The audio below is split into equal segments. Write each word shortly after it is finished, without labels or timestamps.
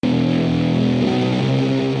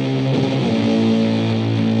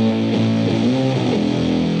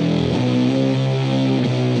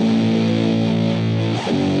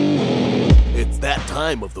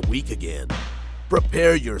time of the week again.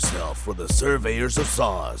 Prepare yourself for the surveyors of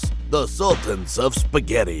sauce, the sultans of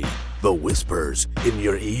spaghetti, the whispers in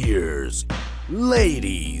your ears.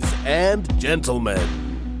 Ladies and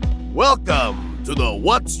gentlemen, welcome to the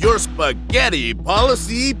What's Your Spaghetti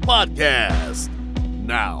Policy podcast.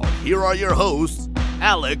 Now, here are your hosts,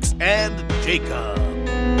 Alex and Jacob.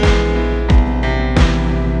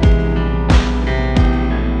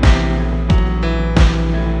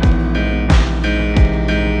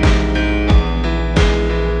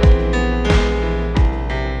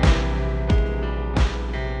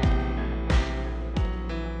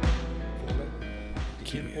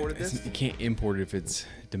 You can't import it if it's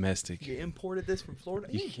domestic. You imported this from Florida?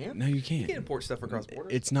 You can't. No, you can't. You can't import stuff across border.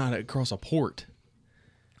 It's not across a port.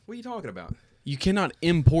 What are you talking about? You cannot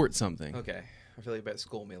import something. Okay. I feel like you better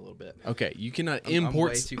school me a little bit. Okay, you cannot I'm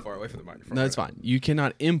import. way too far away from the microphone. No, it's fine. You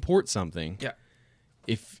cannot import something. Yeah.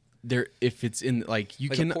 If it's in like you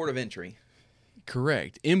like can a port of entry.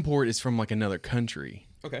 Correct. Import is from like another country.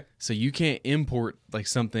 Okay. So you can't import like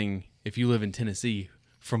something if you live in Tennessee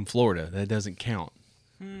from Florida. That doesn't count.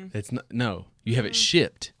 That's not. No, you have it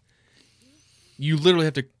shipped. You literally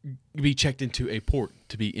have to be checked into a port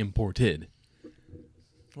to be imported.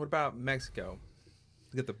 What about Mexico?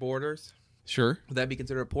 Look at the borders. Sure. Would that be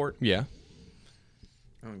considered a port? Yeah.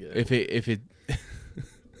 I don't get it. If it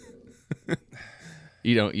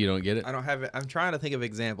you don't get it. I don't have it. I'm trying to think of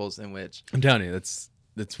examples in which. I'm telling you, that's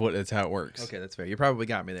how it works. Okay, that's fair. You probably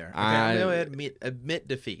got me there. Okay, I go ahead. Admit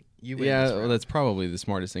defeat. You win. Yeah, this well, round. that's probably the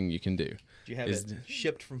smartest thing you can do. Do you have it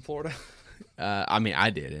shipped from Florida? I mean, I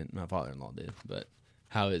didn't. My father-in-law did. But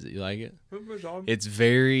how is it? You like it? It's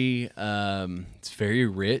very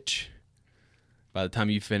rich. By the time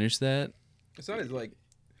you finish that, It's not as like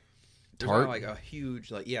tart. Not like a huge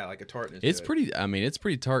like a tartness. It's to it. pretty. I mean, it's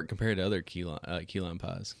pretty tart compared to other key lime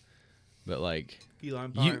pies. But like Key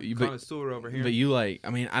lime pie connoisseur over here. But you like. I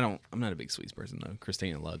mean, I'm not a big sweets person though.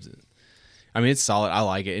 Christina loves it. I mean, it's solid. I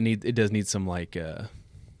like it. It does need some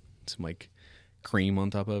cream on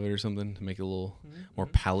top of it or something to make it a little more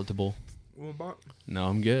palatable. No,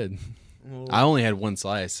 I'm good. I only had one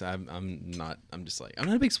slice. I'm not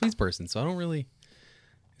a big sweets person, so I don't really.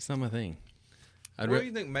 It's not my thing. What do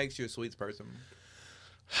you think makes you a sweets person?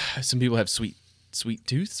 Some people have sweet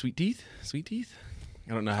teeth.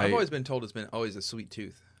 I don't know how. I've always been told it's been always a sweet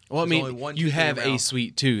tooth. Well, There's I only mean, one you tooth in have your a mouth.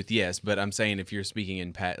 sweet tooth, yes, but I'm saying if you're speaking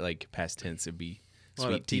in past tense, it'd be What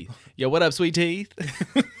sweet up, teeth. people? Yo, what up, sweet teeth?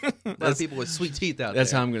 A lot of people with sweet teeth out That's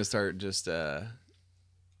there. how I'm gonna start. Just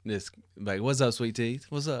like, what's up, sweet teeth?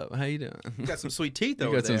 What's up? How you doing? You got some sweet teeth You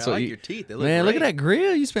over got some there. I like sweet- your teeth. They look Man, great. look at that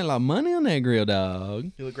grill. You spent a lot of money on that grill,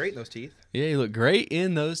 dog. You look great in those teeth. Yeah, you look great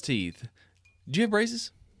in those teeth. Did you have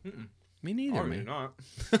braces? Me neither, Obviously man. not.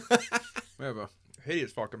 I have a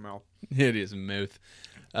hideous fucking mouth. It is mouth.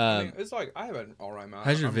 I mean, it's like I have an all right mouth.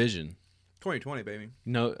 How's your I'm vision? 20/20, baby.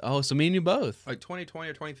 No. Oh, so me and you both. Like 20/20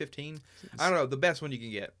 or 20/15. I don't know. The best one you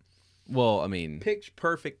can get. Well, I mean, Pitch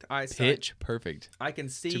perfect eyesight. pitch perfect. I can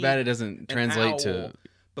see. Too bad it doesn't an translate owl to.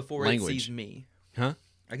 before language. it sees me. Huh?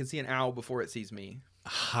 I can see an owl before it sees me.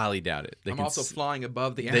 Highly doubt it. I'm also flying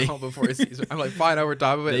above the they- owl before it sees me. I'm like flying over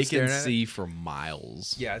top of it. They and can staring at it. see for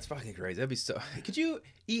miles. Yeah, it's fucking crazy. That'd be so. Could you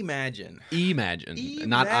imagine? Imagine.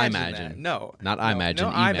 Not I imagine. That. No. Not I imagine.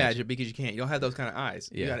 No, I imagine. imagine because you can't. You don't have those kind of eyes.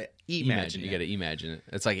 Yeah. You gotta imagine. You got to imagine it.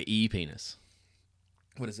 It's like an e penis.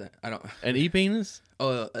 What is that? I don't. An e penis?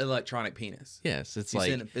 Oh, electronic penis. Yes, it's You like.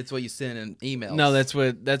 send, it's what you send in emails. No,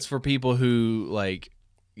 that's for people who like.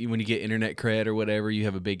 When you get internet cred or whatever, you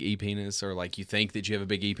have a big e penis, or like you think that you have a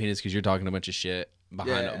big e penis because you're talking a bunch of shit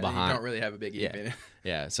behind. You don't really have a big penis.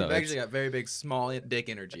 Yeah, so You've actually got very big, small dick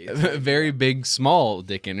energy. very big, small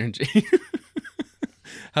dick energy.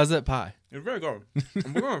 How's that pie? It's very good.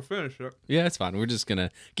 We're gonna finish it. Yeah, it's fine. We're just gonna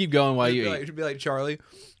keep going while you eat. It should be like Charlie.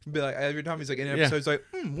 It'd be like every time he's like in an episode, he's like,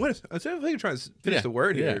 "What is?" I think you're trying to finish the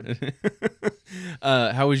word here.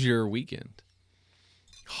 How was your weekend?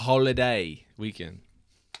 Holiday weekend.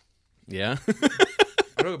 Yeah.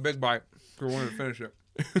 I took a big bite because I wanted to finish it.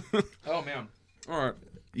 Oh man! All right,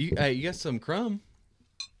 You got some crumb,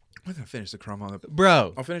 I'm gonna finish the crumb on the.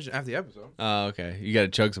 bro. I'll finish it after the episode. Oh, okay. You got to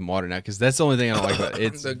chug some water now because that's the only thing I don't like about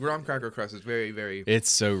it. It's the graham cracker crust is very, very. it's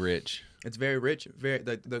so rich. It's very rich.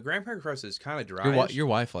 The graham cracker crust is kind of dry. Your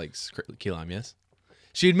wife likes key lime, yes?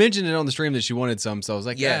 She had mentioned it on the stream that she wanted some, so I was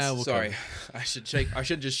like, Yes. yeah, we'll sorry, cover. I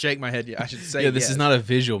should just shake my head. Yeah, I should say. Yeah, this yes. is not a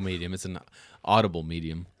visual medium; it's an audible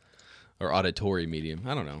medium or auditory medium.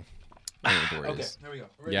 I don't know. I don't know what the word Okay, is. there we go.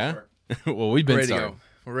 We're ready Yeah. to start. Well, we've been We're ready to starting. go.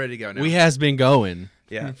 We're ready to go now. We has been going.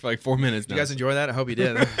 Yeah. for like 4 minutes now. You guys enjoy that? I hope you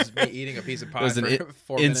did. It was me eating a piece of It pie was an for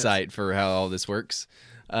 4 minutes. insight for how all this works.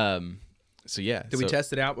 So yeah. Did we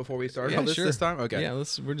test it out before we started all this time? Okay. Yeah,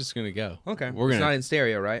 we're just gonna go. Okay. It's not in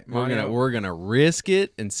stereo, right? We're gonna risk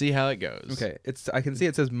it and see how it goes. Okay. I can see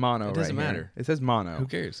it says mono. It doesn't matter. It says mono. Who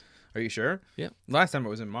cares? Are you sure? Yeah. Last time it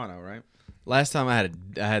was in mono, right? Last time I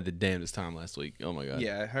had the damnedest time last week. Oh my god.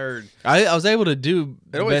 Yeah, I heard. I was able to do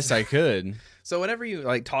the best I could. So whenever you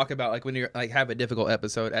like talk about like when you like have a difficult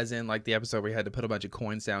episode, as in like the episode where you had to put a bunch of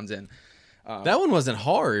coin sounds in. That one wasn't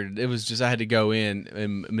hard. It was just I had to go in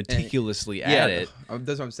and meticulously add it.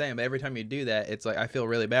 That's what I'm saying. But every time you do that, it's like I feel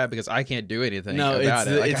really bad because I can't do anything. No, about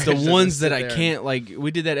it. Like, it's the ones that I can't. Like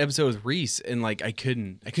we did that episode with Reese, and like I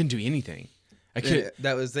couldn't do anything. I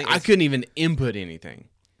couldn't even input anything.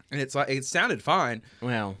 And it's like it sounded fine.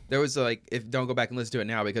 Well, there was like don't go back and listen to it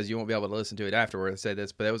now because you won't be able to listen to it afterwards. I say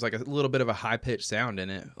this, but there was like a little bit of a high pitched sound in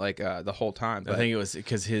it, like the whole time. But I think it was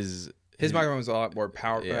because his microphone was a lot more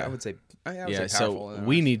powerful. Yeah. I would say powerful. So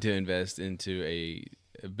we need to invest into a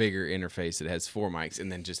bigger interface that has 4 mics,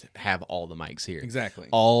 and then just have all the mics here. Exactly.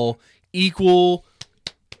 All equal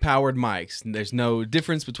powered mics. There's no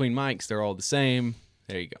difference between mics. They're all the same.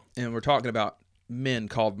 There you go. And we're talking about men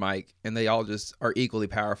called Mike, and they all just are equally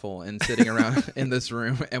powerful and sitting around in this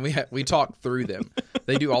room, and we talk through them.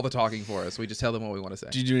 They do all the talking for us. We just tell them what we want to say.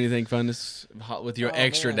 Did you do anything fun with your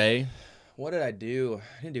extra day? What did I do?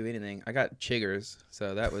 I didn't do anything. I got chiggers,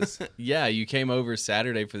 so that was yeah, you came over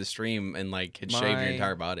Saturday for the stream and like had shaved your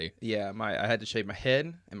entire body. Yeah, I had to shave my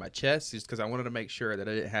head and my chest just because I wanted to make sure that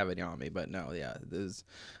I didn't have any on me. But no, yeah,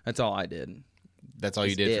 that's all I did. That's all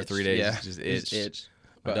you did for 3 days? Yeah, just itch.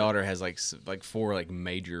 My daughter has like 4 like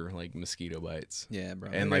major like mosquito bites. Yeah, bro.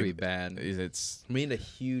 And like be bad. It's we need a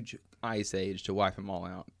huge ice age to wipe them all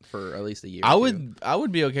out for at least a year. I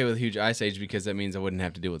would be okay with a huge ice age because that means I wouldn't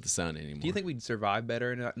have to deal with the sun anymore. Do you think we'd survive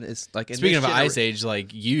better? Speaking of ice age,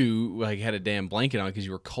 like you like had a damn blanket on because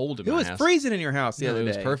you were cold in my house. It was freezing in your house the other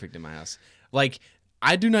day. It was perfect in my house. Like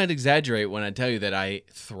I do not exaggerate when I tell you that I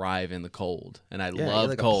thrive in the cold and I love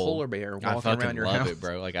like cold. A polar bear walking I fucking around your love house. it,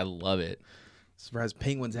 bro. Like I love it. Surprised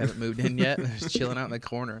penguins haven't moved in yet. They're just chilling out in the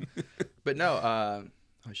corner. But no,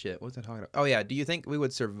 oh shit, what was I talking about? Oh yeah, do you think we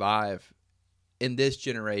would survive in this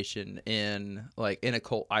generation in a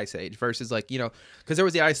cold ice age versus like, because there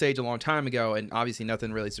was the ice age a long time ago and obviously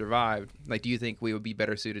nothing really survived. Like, do you think we would be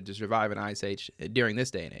better suited to survive an ice age during this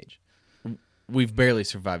day and age? We've barely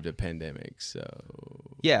survived a pandemic, so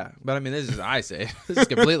yeah. But I mean, this is ice age. This is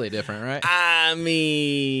completely different, right? I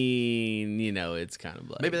mean, it's kind of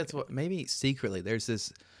like maybe secretly there's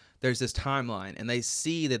this timeline, and they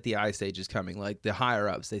see that the ice age is coming. Like the higher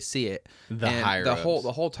ups, they see it.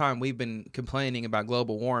 The whole time we've been complaining about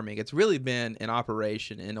global warming, it's really been an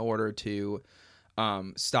operation in order to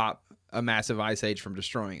stop a massive ice age from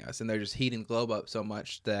destroying us, and they're just heating the globe up so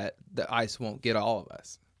much that the ice won't get all of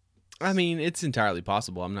us. I mean, it's entirely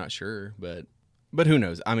possible. I'm not sure, but who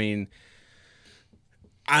knows? I mean,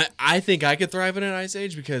 I think I could thrive in an ice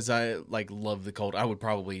age because I like love the cold. I would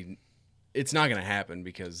probably. It's not gonna happen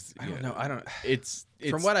because I don't know. I don't. It's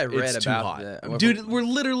from what I read about dude. We're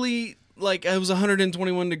literally like it was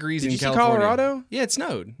 121 degrees in California. Colorado? Yeah, it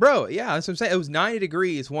snowed, bro. Yeah, that's what I'm saying. It was 90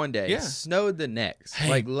 degrees one day. Yeah, snowed the next.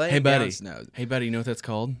 Hey, laying buddy. down snowed. Hey, buddy, you know what that's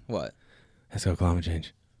called? What? That's called climate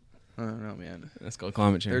change. I don't know, man. That's called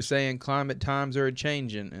climate change. They're saying climate times are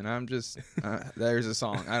changing, and I'm just there's a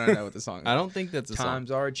song. I don't know what the song is. I don't think that's a song. song.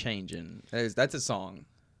 Times are changing. That's a song.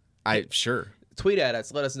 Sure. Tweet at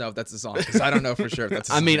us. Let us know if that's a song, because I don't know for sure if that's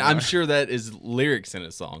a song. I mean, I'm sure that is lyrics in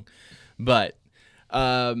a song. But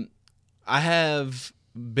I have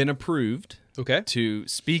been approved to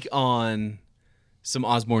speak on some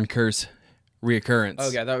Osborne Curse reoccurrence.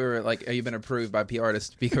 Okay, I thought we were like, you've been approved by PR to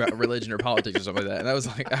speak about religion or politics or something like that. And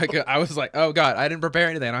I was like, oh God, I didn't prepare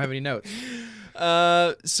anything. I don't have any notes.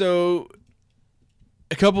 So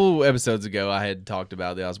a couple episodes ago, I had talked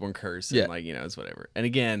about the Osborne Curse and it's whatever. And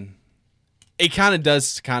again, it kind of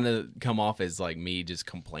does come off as like me just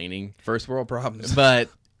complaining. First world problems. But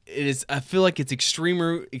it is. I feel like it's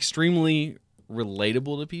extremely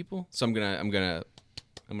relatable to people. So I'm gonna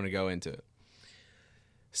go into it.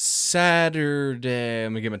 Saturday.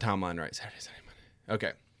 I'm gonna get my timeline right. Saturday, Monday.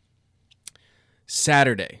 Okay.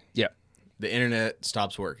 Saturday. Yeah. The internet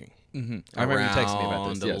stops working. Mm-hmm. I remember you texted me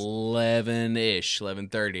about this. Yes. 11-ish,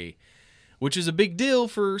 11:30, which is a big deal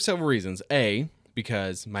for several reasons. A,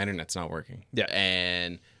 because my internet's not working. Yeah.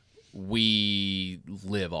 And we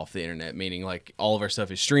live off the internet, meaning like all of our stuff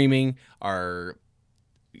is streaming. Our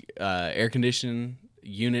air conditioning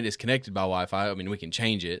unit is connected by Wi-Fi. I mean, we can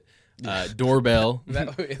change it. doorbell.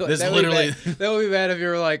 That would be bad if you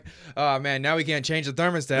were like, oh man, now we can't change the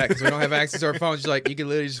thermostat because we don't have access to our phones. Like you can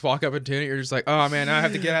literally just walk up and tune it. You're just like, oh man, now I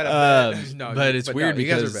have to get out of bed. No, but it's weird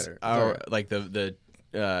because you guys are better.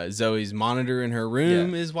 the Zoe's monitor in her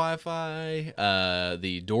room is Wi-Fi.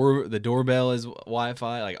 The doorbell is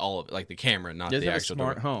Wi-Fi. Like all of it, like the camera, not the actual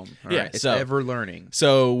smart doorbell. home. All right? It's ever learning.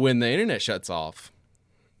 So when the internet shuts off,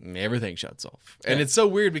 everything shuts off, and it's so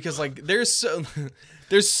weird because like there's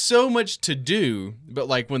so much to do, but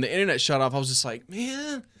like when the internet shut off, I was just like,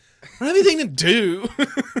 man, I don't have anything to do.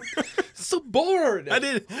 So bored. I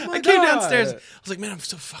came downstairs. I was like, man, I'm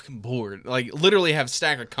so fucking bored. Like, literally have a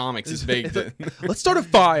stack of comics this big. Let's start a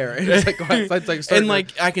fire. And it's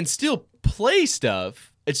like, I can still play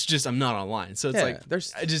stuff. It's just I'm not online. So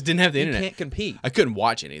it's I just didn't have the internet. You can't compete. I couldn't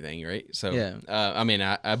watch anything, right? So I mean,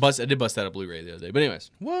 I did bust out a Blu-ray the other day. But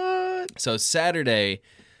anyways, what? So Saturday,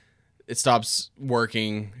 it stops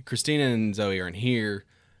working. Christina and Zoe aren't here,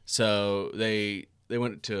 so they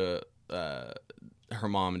went to her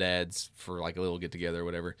mom and dad's for like a little get together or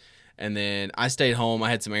whatever. And then I stayed home. I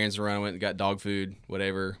had some errands to run. I went and got dog food,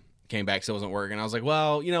 whatever. Came back, still wasn't working. I was like,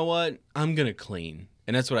 well, you know what? I'm going to clean.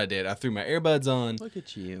 And that's what I did. I threw my earbuds on. Look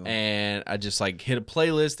at you. And I just like hit a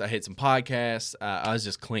playlist. I hit some podcasts. I was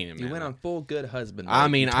just cleaning, man. You went on full good husband. I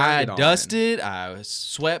mean, I dusted, I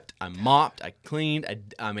swept, I mopped, I cleaned.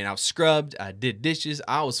 I mean, I was scrubbed. I did dishes.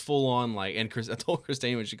 I was full on like, and I told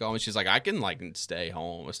Christine when she called me, she's like, I can like stay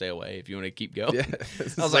home or stay away if you want to keep going. Yeah.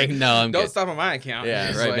 I was like, no, I'm don't good. Stop on my account.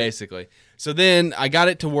 Yeah, right, basically. So then I got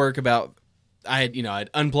it to work about, I'd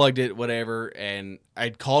unplugged it, whatever, and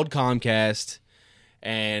I'd called Comcast.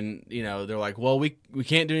 And they're like, well, we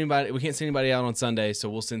can't send anybody out on Sunday, so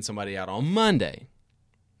we'll send somebody out on Monday.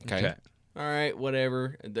 Okay. All right,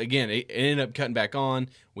 whatever. Again, it ended up cutting back on.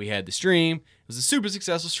 We had the stream. It was a super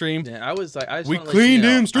successful stream. Yeah, I was like, we cleaned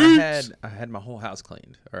them streets. I had my whole house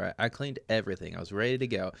cleaned. All right, I cleaned everything. I was ready to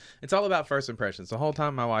go. It's all about first impressions. The whole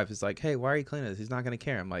time, my wife is like, "Hey, why are you cleaning this? He's not going to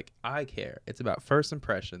care." I'm like, "I care. It's about first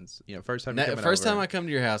impressions. First time. First time I come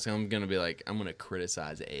to your house, I'm gonna be like, I'm gonna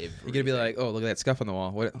criticize everything. You're gonna be like, "Oh, look at that scuff on the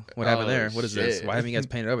wall. What happened there? What is this? Why haven't you guys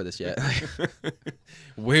painted over this yet?"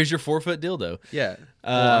 Where's your 4-foot dildo? Yeah,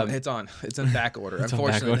 it's in back order.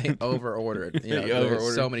 Unfortunately, over ordered.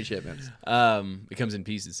 There's so many shipments. It comes in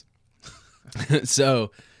pieces.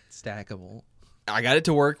 So stackable. I got it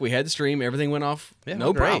to work. We had the stream. Everything went off. Yeah,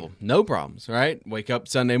 no problem. No problems. Right. Wake up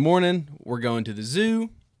Sunday morning. We're going to the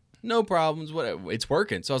zoo. No problems. Whatever. It's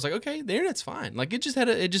working. So I was like, okay, the internet's fine. Like it just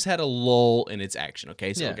had a lull in its action.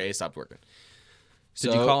 Okay. So it stopped working.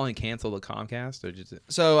 Did you call and cancel the Comcast or just?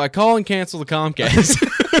 So I call and cancel the Comcast.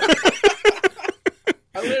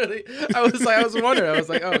 I was wondering. I was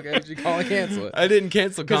like, oh, okay, did you call and cancel it? I didn't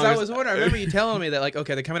cancel because I was wondering. I remember you telling me that, like,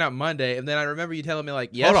 okay, they're coming out Monday, and then I remember you telling me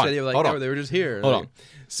like yesterday, they were like, no, they were just here. Hold on.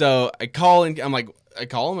 So I call and I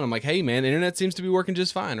call them and I'm like, hey man, the internet seems to be working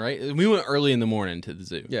just fine, right? We went early in the morning to the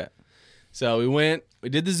zoo. Yeah. So we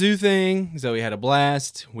did the zoo thing. So we had a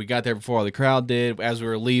blast. We got there before all the crowd did. As we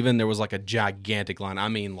were leaving, there was like a gigantic line. I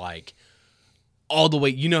mean, like all the way.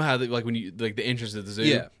 You know how when you like the entrance to the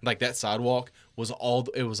zoo, like that sidewalk was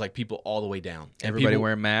it was like people all the way down. Everybody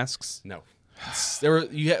wearing masks? No.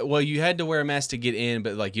 You had to wear a mask to get in,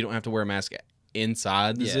 but like you don't have to wear a mask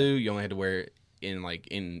inside the zoo. You only had to wear it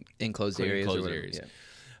in enclosed areas.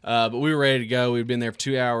 Yeah. But we were ready to go. We'd been there for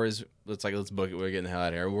 2 hours. Let's book it. We're getting the hell out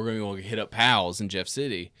of here. We're going to go hit up Powell's in Jeff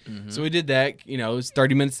City. Mm-hmm. So we did that. It was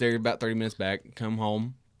 30 minutes there, about 30 minutes back. Come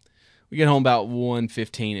home. We get home about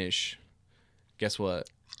 1:15ish. Guess what?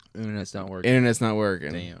 Internet's not working.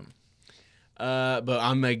 Damn. But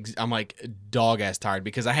I'm like dog ass tired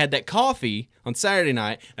because I had that coffee on Saturday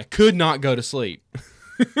night. I could not go to sleep.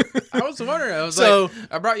 I was wondering. I was like,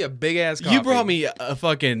 I brought you a big ass coffee. You brought me a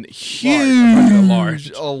fucking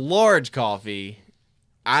huge, a large coffee.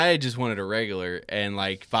 I just wanted a regular, and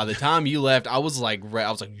like by the time you left, I was like,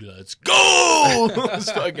 let's go! I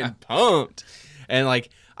was fucking pumped, and like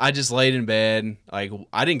I just laid in bed. Like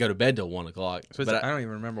I didn't go to bed till 1 o'clock. So I don't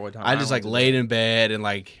even remember what time. I just like laid in bed and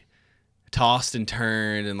like tossed and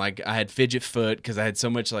turned, and like I had fidget foot because I had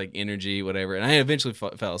so much like energy, whatever. And I eventually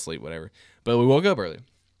fell asleep, whatever. But we woke up early.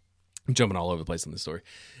 I'm jumping all over the place on this story,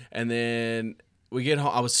 and then we get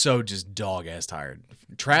home. I was so just dog ass tired.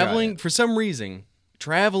 Traveling for some reason.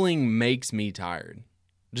 Traveling makes me tired,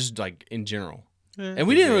 just like in general. Yeah, and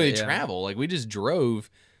we didn't really travel. Like we just drove,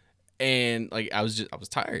 and like I was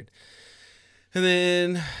tired. And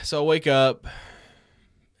then so I wake up,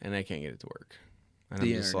 and I can't get it to work. And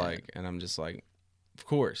I'm just like, of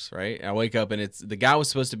course, right? I wake up and the guy was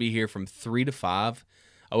supposed to be here from 3 to 5.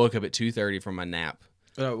 I woke up at 2:30 from my nap.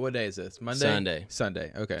 Oh, what day is this? Monday?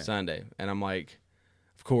 Sunday. Okay. Sunday. And I'm like,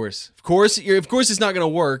 of course it's not going to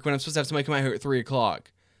work when I'm supposed to have somebody come out here at 3:00.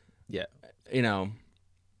 Yeah. You know,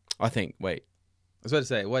 I think, wait. I was about to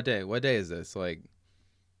say, what day is this? Like,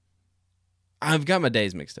 I've got my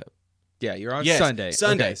days mixed up. Yeah, you're on Sunday.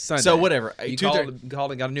 Okay, Sunday. So whatever. You called and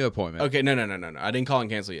got a new appointment. Okay, no. I didn't call and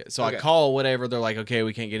cancel yet. So I call whatever. They're like, okay,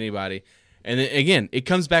 we can't get anybody. And then again, it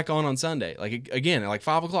comes back on Sunday. Like again, at like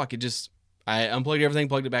 5:00, I unplugged everything,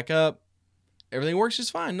 plugged it back up. Everything works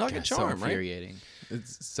just fine. Not like a charm, so infuriating. Right?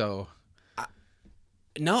 It's so.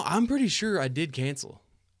 No, I'm pretty sure I did cancel.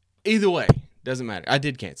 Either way, doesn't matter. I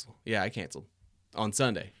did cancel. Yeah, I canceled on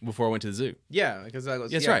Sunday before I went to the zoo. Yeah, because that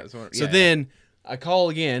was. That's right. So then I call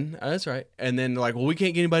again. Oh, that's right. And then they're like, well, we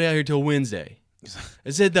can't get anybody out here till Wednesday. I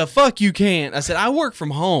said, the fuck you can't. I said, I work from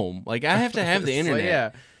home. Like, I have to have the internet.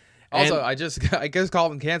 Yeah. Also, I just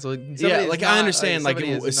called and canceled. I understand. Like,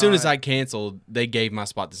 as soon as I canceled, they gave my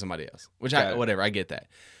spot to somebody else. Which whatever. I get that.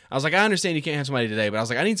 I was like, I understand you can't have somebody today, but I was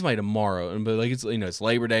like, I need somebody tomorrow. But like, it's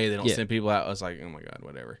Labor Day. They don't send people out. I was like, oh my God,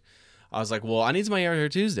 whatever. I was like, well, I need somebody out here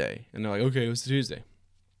Tuesday, and they're like, okay, what's the Tuesday?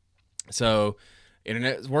 So,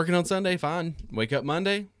 internet's working on Sunday, fine. Wake up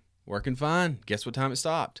Monday, working fine. Guess what time it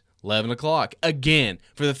stopped? 11:00 again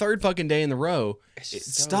for the third fucking day in the row. It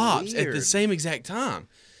stops at the same exact time.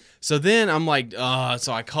 So then I'm like,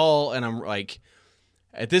 so I call and I'm like,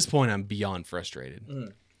 at this point I'm beyond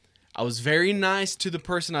frustrated. I was very nice to the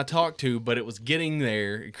person I talked to, but it was getting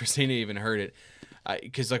there. Christina even heard it.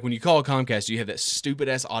 Because like when you call Comcast, you have that stupid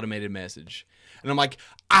ass automated message. And I'm like,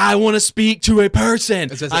 I want to speak to a person.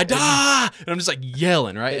 And I'm just like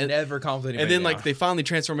yelling, right? It never calms anybody. And then like they finally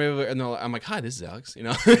transfer me over, and I'm like, hi, this is Alex. You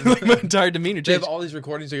know, like my entire demeanor changed. They have all these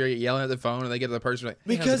recordings where you're yelling at the phone, and they get to the person like,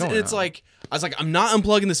 hey, because it's like, I was like, I'm not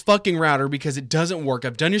unplugging this fucking router because it doesn't work.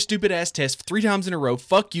 I've done your stupid ass test 3 times in a row.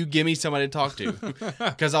 Fuck you. Give me somebody to talk to.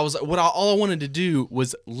 Because all I wanted to do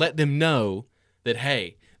was let them know that,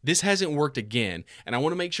 hey, this hasn't worked again, and I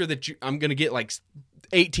want to make sure that I'm going to get like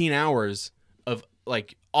 18 hours of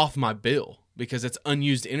like off my bill because it's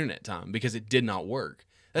unused internet time because it did not work.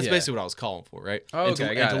 That's basically what I was calling for, right? Oh, and to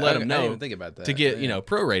let them know. I didn't even think about that. To get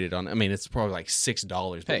prorated on. I mean, it's probably like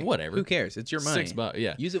 $6, but whatever. Who cares? It's your money. $6,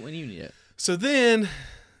 yeah. Use it when you need it. So then,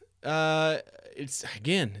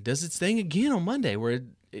 it does its thing again on Monday where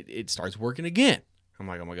it starts working again. I'm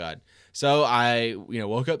like, oh my God. So I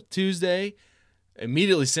woke up Tuesday.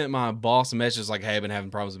 Immediately sent my boss a message like, hey, I've been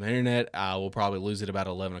having problems with my internet. I will probably lose it about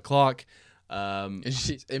 11:00.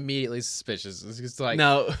 She's immediately suspicious. It's just like,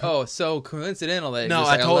 no, oh, so coincidental that no, it's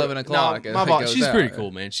like I told 11:00. No, my boss, she's pretty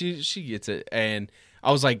cool, man. She gets it. And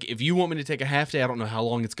I was like, if you want me to take a half day, I don't know how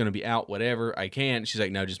long it's going to be out, whatever, I can. She's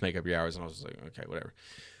like, no, just make up your hours. And I was like, okay, whatever.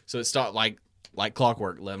 So it stopped like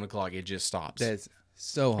clockwork, 11:00. It just stops. That's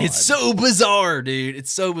so hard. It's so bizarre, dude.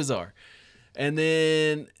 It's so bizarre. And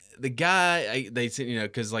then the guy, they sent,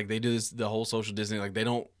 because like they do the whole social distancing, like they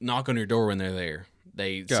don't knock on your door when they're there.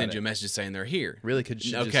 They send you a message saying they're here. Really?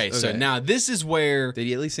 So now this is where... Did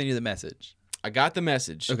he at least send you the message? I got the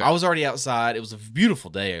message. Okay. I was already outside. It was a beautiful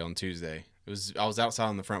day on Tuesday. I was outside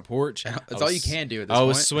on the front porch. That's all you can do at this point. I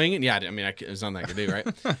was swinging. Yeah, I mean, there's nothing I could do, right?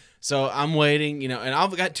 So I'm waiting, and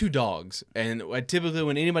I've got 2 dogs. And I typically,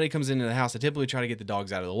 when anybody comes into the house, I typically try to get the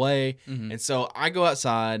dogs out of the way. Mm-hmm. And so I go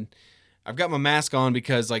outside. I've got my mask on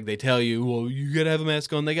because like they tell you, well, you gotta have a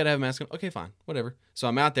mask on. They gotta have a mask on. Okay, fine, whatever. So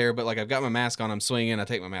I'm out there, but like I've got my mask on. I'm swinging. I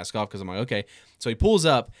take my mask off because I'm like, okay. So he pulls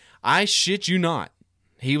up. I shit you not.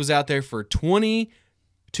 He was out there for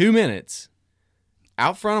 22 minutes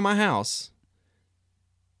out front of my house,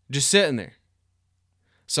 just sitting there.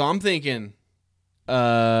 So I'm thinking, do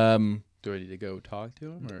I need to go talk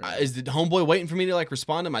to him? Or? Is the homeboy waiting for me to like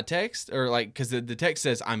respond to my text, or like because the text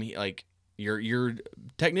says I'm like. Your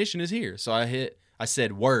technician is here. So I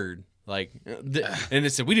said word, like, and it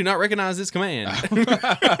said, we do not recognize this command.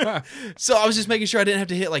 So I was just making sure I didn't have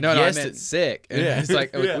to hit like, yes. I meant sick. And it's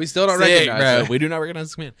like, we still don't recognize it. We do not recognize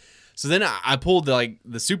this command. So then I pulled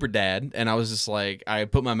the super dad, and I was just like, I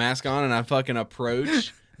put my mask on and I fucking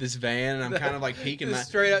approach this van, and I'm kind of like peeking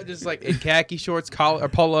straight up, just like in khaki shorts, collar or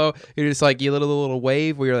polo. You're just like you little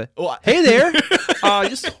wave where you're like, hey there,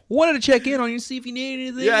 just wanted to check in on you, see if you need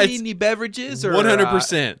anything, any beverages or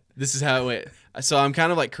 100%. This is how it went. So I'm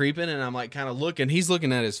kind of like creeping, and I'm like kind of looking. He's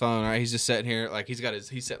looking at his phone, right? He's just sitting here, like he's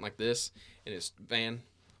sitting like this in his van,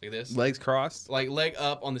 like this, legs crossed, like leg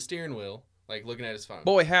up on the steering wheel. Like looking at his phone.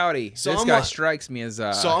 Boy, howdy. So this guy strikes me as...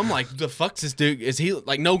 So I'm like, the fuck's this dude? Is he...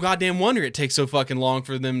 Like, no goddamn wonder it takes so fucking long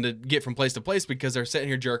for them to get from place to place because they're sitting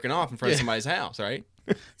here jerking off in front of somebody's house, right?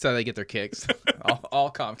 That's how they get their kicks.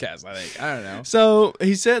 all Comcast, I think. I don't know. So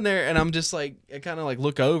he's sitting there, and I'm just like... I kind of like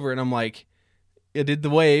look over, and I'm like... I did the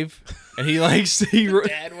wave, and he like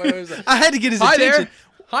Dad, what was that? I had to get his Hi attention. there.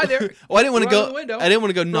 Hi there. Well, I didn't want to go. I I didn't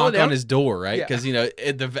want to go knock down. on his door, right? Yeah. Because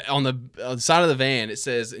on the side of the van it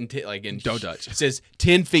says Don't touch. It says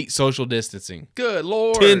 10 feet social distancing. Good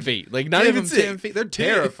Lord. 10 feet, like not Give even them 10 feet. They're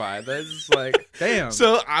terrified. That's just like, damn.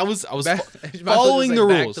 So I was Following following the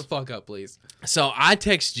rules. Back the fuck up, please. So I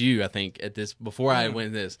text you, I think, at this before I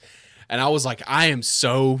went this, and I was like, I am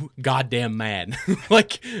so goddamn mad.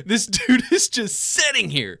 Like this dude is just sitting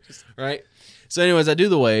here, right? So, anyways, I do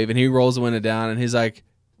the wave, and he rolls the window down, and he's like,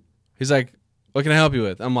 what can I help you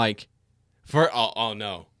with? I'm like, oh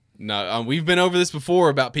no. We've been over this before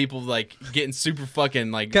about people like getting super fucking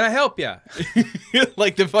like, Can I help you?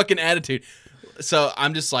 like the fucking attitude. So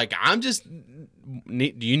I'm just like,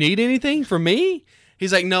 do you need anything from me?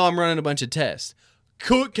 He's like, no, I'm running a bunch of tests.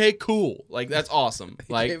 Cool, okay, cool. Like that's awesome.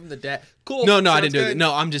 Like, Gave him the dad. Cool. no, I Sounds didn't do good. it.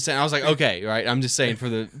 No, I'm just saying. I was like, okay, right. I'm just saying for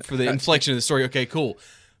the inflection of the story. Okay, cool.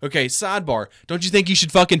 Okay, sidebar. Don't you think you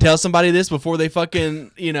should fucking tell somebody this before they fucking,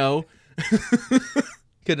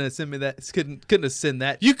 Couldn't have sent me that. Couldn't have sent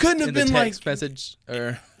that. You couldn't have in been the like, text message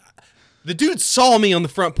or. the dude saw me on the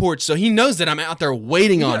front porch, so he knows that I'm out there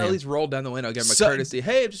waiting on At him. least roll down the window, give him a So- courtesy.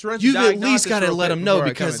 Hey, just run. You've at least gotta let him know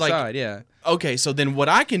because, like, inside. Yeah. Okay, so then what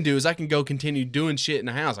I can do is I can go continue doing shit in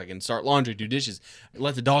the house. I can start laundry, do dishes,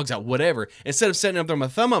 let the dogs out, whatever. Instead of sitting up there with my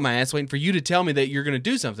thumb up my ass waiting for you to tell me that you're going to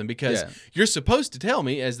do something because you're supposed to tell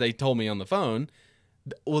me, as they told me on the phone,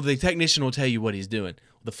 well, the technician will tell you what he's doing.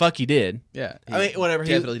 Well, the fuck he did. Yeah. I mean, whatever.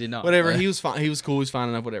 Definitely did not. Whatever. He was fine. He was cool. He was fine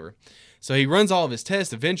enough, whatever. So he runs all of his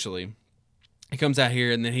tests eventually. He comes out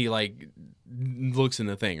here and then he like looks in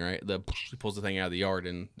the thing, right? He pulls the thing out of the yard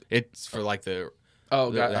and it's for like the... Oh,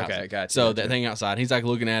 the God. house. Okay, got you. So that thing outside, he's like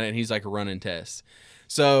looking at it and he's like running tests.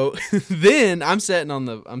 So then I'm sitting on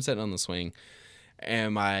the swing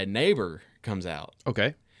and my neighbor comes out.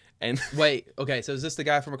 Okay. And Wait. Okay. So is this the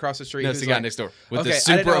guy from across the street? that's who's the guy like, next door with the Okay,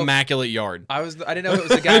 I didn't super know- immaculate yard. I didn't know it was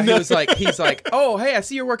the guy who was like, he's like, oh, hey, I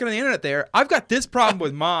see you're working on the internet there. I've got this problem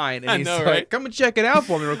with mine. And I he's know, like, right? come and check it out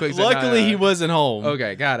for me real quick. He's like, Luckily, he wasn't home.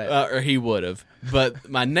 Okay, got it. Or he would have. But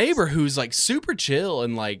my neighbor, who's like super chill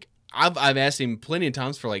and like I've asked him plenty of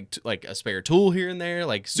times for like a spare tool here and there,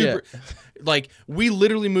 like super. Like we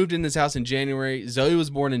literally moved in this house in January. Zoe was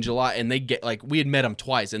born in July, and we had met him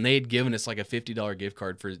twice, and they had given us like a $50 gift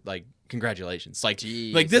card for like congratulations. Like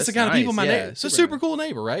Jeez, like this is the kind of people my nice. neighbor. Yeah, So super super cool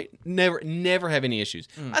neighbor, right? Never have any issues.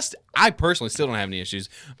 I personally still don't have any issues,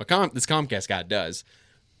 but this Comcast guy does,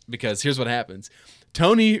 because here's what happens: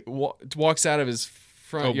 Tony walks out of his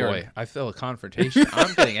front Oh yard. boy, I feel a confrontation.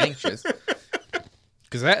 I'm getting anxious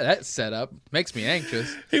because that setup makes me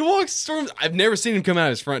anxious. He storms. I've never seen him come out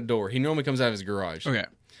of his front door. He normally comes out of his garage. Okay.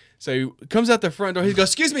 So he comes out the front door. He goes,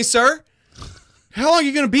 "Excuse me, sir. How long are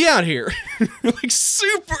you going to be out here?" Like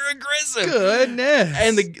super aggressive. Goodness.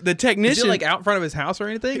 And the Is technician, it like out in front of his house or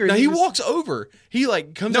anything? Or no, is he just- walks over. He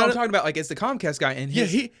like comes No, out. I'm talking about like it's the Comcast guy and Yeah,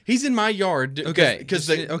 his. he's in my yard. Okay, because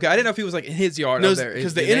okay. I didn't know if he was like in his yard. no, up there,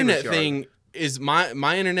 because the the internet neighbor's yard. thing is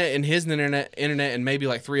my internet and his internet and maybe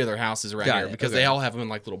like 3 other houses around Got here it, because okay. they all have them in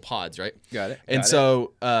like little pods, right? Got it. And got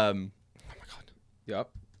so, Yep.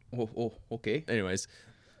 Oh, okay. anyways,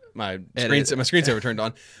 my Edit. screensaver turned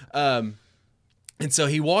on. And so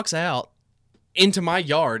he walks out into my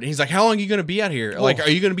yard and he's like, "How long are you going to be out here? Like, are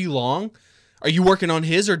you going to be long? Are you working on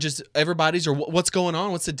his or just everybody's or what's going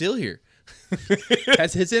on? What's the deal here?"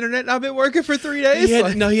 Has his internet not been working for 3 days? He had,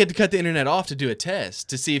 Like- no, he had to cut the internet off to do a test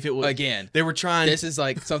to see if it was Again. They were trying. This is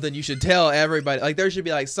like something you should tell everybody. Like there should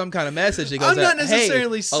be like some kind of message that goes I'm not out,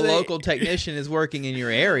 necessarily hey, saying- a local technician is working in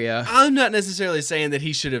your area. I'm not necessarily saying that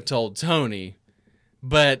he should have told Tony,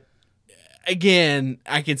 but again,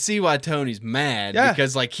 I can see why Tony's mad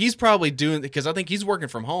because like he's probably doing because I think he's working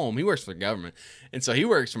from home. He works for the government, and so he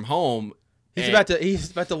works from home. He's about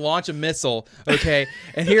to launch a missile. Okay,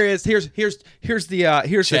 and here's the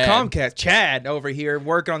Comcast Chad over here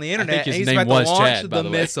working on the internet. think his and he's name about was to launch Chad, by the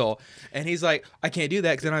way. missile. And he's like, I can't do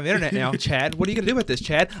that because I don't have internet now. Chad, what are you gonna do with this,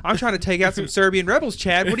 Chad? I'm trying to take out some Serbian rebels.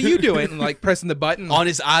 Chad, what are you doing? And like pressing the button on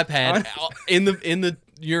his iPad in the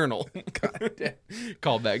urinal.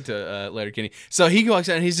 Call back to Letterkenny. So he walks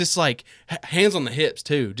out and he's just like hands on the hips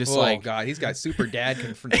too, just Oh like God, he's got super dad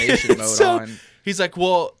confrontation mode so on. he's like,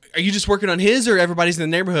 "Well, are you just working on his or everybody's in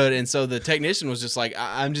the neighborhood?" And so the technician was just like,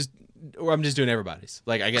 I'm just doing everybody's.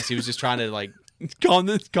 Like, I guess he was just trying to like calm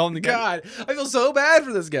the guy. God, I feel so bad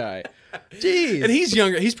for this guy. Jeez. And he's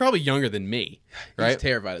younger. He's probably younger than me, right? He's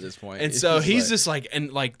terrified at this point. And It's so he's like- just like,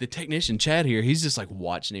 and like the technician Chad here, he's just like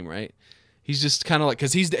watching him, right? He's just kind of like,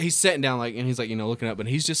 cause he's sitting down like, and he's like, looking up, and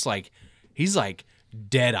he's just like, he's like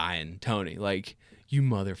dead eyeing Tony, like, you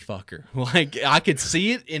motherfucker. Like, I could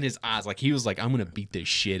see it in his eyes. Like, he was like, I'm going to beat the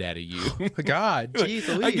shit out of you. Oh my God. Jeez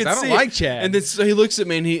Louise. I don't like Chad. And then so he looks at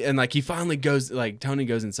me and he finally goes, like, Tony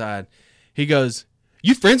goes inside. He goes,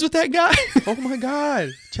 you friends with that guy? Oh my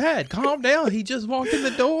God. Chad, calm down. He just walked in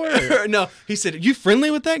the door. No, he said, you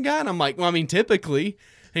friendly with that guy? And I'm like, well, I mean, typically.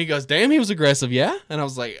 And he goes, damn, he was aggressive, yeah? And I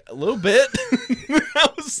was like, a little bit. I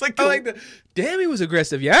was like, damn, he was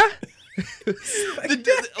aggressive, yeah?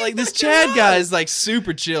 Like this Chad guy is like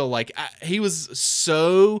super chill. Like he was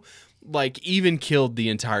so like even killed the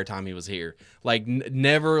entire time he was here. Like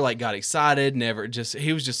never like got excited. Never just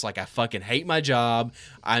he was just like, I fucking hate my job.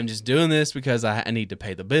 I'm just doing this because I need to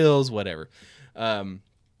pay the bills, whatever.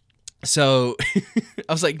 So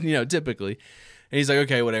I was like, typically. And he's like,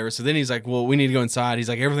 okay, whatever. So then he's like, well, we need to go inside. He's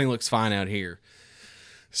like, everything looks fine out here.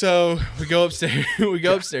 So we go upstairs.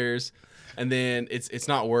 Upstairs. And then it's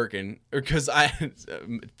not working because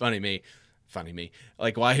funny me.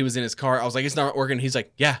 Like while he was in his car, I was like, it's not working. He's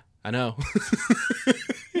like, yeah, I know.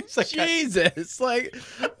 He's like, Jesus, like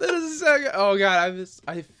this is so good. Oh God,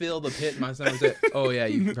 I feel the pit in my stomach. Oh yeah,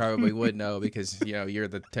 you probably would know because you're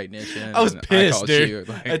the technician. I was pissed, dude.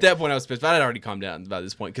 At that point, I was pissed, but I had already calmed down by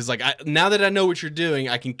this point because like now that I know what you're doing,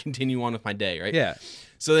 I can continue on with my day, right? Yeah.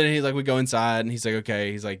 So then he's like, we go inside, and he's like,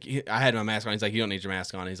 okay. He's like, I had my mask on. He's like, you don't need your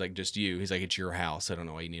mask on. He's like, just you. He's like, it's your house. I don't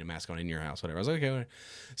know why you need a mask on in your house, whatever. I was like, okay, whatever.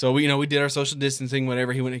 So we did our social distancing,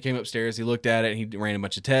 whatever. He came upstairs. He looked at it, and he ran a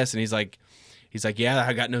bunch of tests, and he's like, yeah,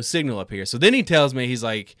 I got no signal up here. So then he tells me, he's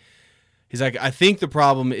like, I think the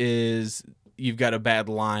problem is you've got a bad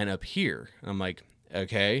line up here. I'm like,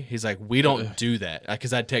 okay. He's like, we don't do that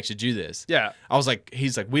because I texted you this. Yeah. I was like,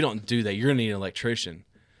 he's like, we don't do that. You're gonna need an electrician.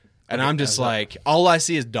 And I'm just like, all I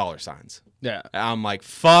see is dollar signs. Yeah. I'm like,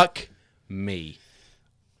 fuck me.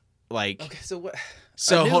 Like, okay, so what?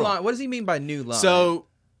 So hold on. What does he mean by new line? So,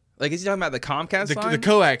 like, is he talking about the Comcast line? The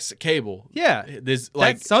coax cable. Yeah. There's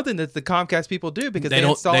like that's something that the Comcast people do because they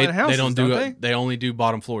install it in houses. Don't they? They only do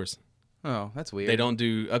bottom floors. Oh, that's weird. They don't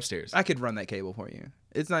do upstairs. I could run that cable for you.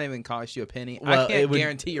 It's not even cost you a penny. Well, I can't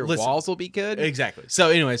guarantee your walls will be good. Exactly.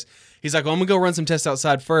 So, anyways, he's like, well, I'm gonna go run some tests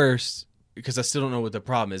outside first. Because I still don't know what the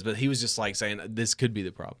problem is, but he was just like saying this could be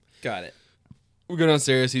the problem. Got it. We go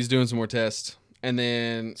downstairs. He's doing some more tests, and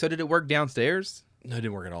then so did it work downstairs? No, it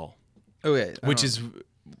didn't work at all. Okay,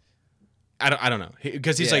 I don't know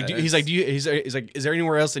because he's like he's like is there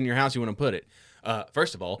anywhere else in your house you want to put it?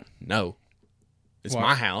 First of all, no. It's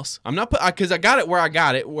my house. I'm not because I got it where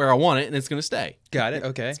I want it, and it's gonna stay. Got it.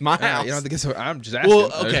 Okay. It's my house. You don't think so? I'm just asking.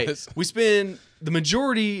 Well, okay. We spend the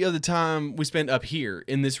majority of the time we spend up here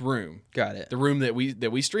in this room. Got it. The room that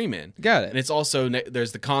we stream in. Got it. And it's also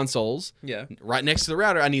there's the consoles. Yeah. Right next to the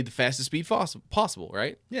router. I need the fastest speed possible.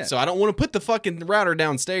 Right. Yeah. So I don't want to put the fucking router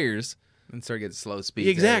downstairs and start getting slow speed.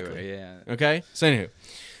 Exactly. Yeah. Okay. So anywho,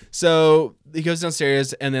 so he goes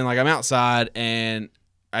downstairs, and then like I'm outside, and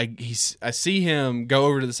I see him go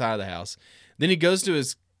over to the side of the house. Then he goes to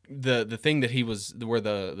the thing that he was where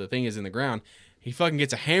the thing is in the ground. He fucking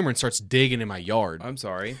gets a hammer and starts digging in my yard. I'm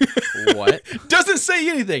sorry. What? Doesn't say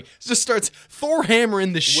anything. Just starts Thor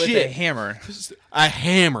hammering the shit. With a hammer. A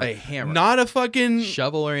hammer. A hammer. Not a fucking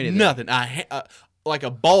shovel or anything. Nothing. Like a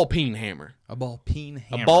ball peen hammer. A ball peen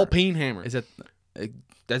hammer. A ball peen hammer. Is it?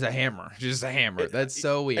 That's a hammer. Just a hammer. That's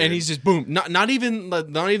so weird. And he's just boom. Not even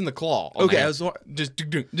the claw. Okay,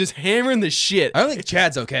 just hammering the shit. I don't think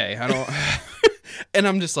Chad's okay. I don't. And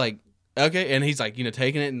I'm just like, okay. And he's like,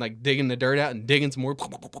 taking it and like digging the dirt out and digging some more.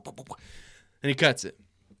 And he cuts it.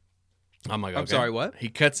 I'm like, okay. I'm sorry, what? He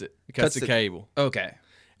cuts it. He cuts the cable. Okay.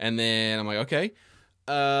 And then I'm like, okay.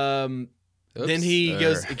 Then he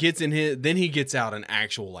then he gets out an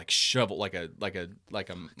actual like shovel, like a. What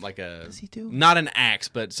does he do? Not an axe,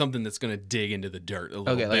 but something that's gonna dig into the dirt a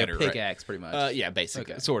little better. Like a pickaxe, pretty much. Yeah,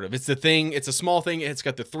 basically, sort of. It's the thing. It's a small thing. It's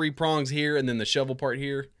got the 3 prongs here, and then the shovel part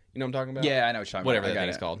here. You know what I'm talking about? Yeah, I know what you're talking Whatever about. that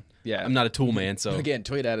thing's called. Yeah, I'm not a tool man, so again,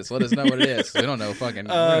 tweet at us. Let us know what it is. We don't know fucking.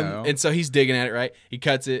 And so he's digging at it, right? He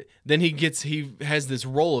cuts it. Then he has this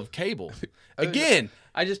roll of cable. Again,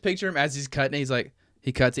 I just picture him as he's cutting it.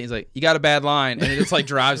 He cuts it. He's like, "You got a bad line," and it just like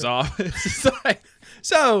drives off. It's just like,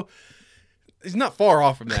 so he's not far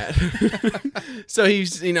off from that. So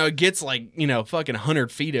he's gets like fucking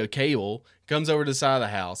 100 feet of cable, comes over to the side of the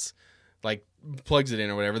house, like plugs it in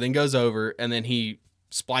or whatever, then goes over and then he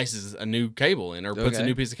splices a new cable in or puts a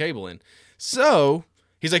new piece of cable in. So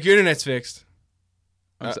he's like, your internet's fixed.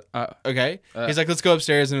 Okay. He's like, let's go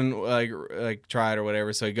upstairs and like try it or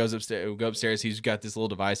whatever. So he goes upstairs. We go upstairs. He's got this little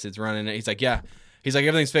device that's running it. He's like, yeah. He's like,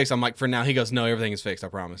 everything's fixed. I'm like, for now. He goes, no, everything is fixed. I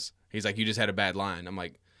promise. He's like, you just had a bad line. I'm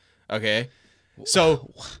like, okay.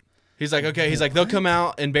 So He's like, okay. He's like, they'll come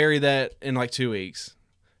out and bury that in like 2 weeks.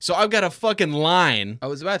 So I've got a fucking line. I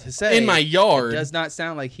was about to say. In my yard. It does not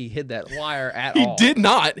sound like he hid that wire at all. He did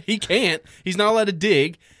not. He can't. He's not allowed to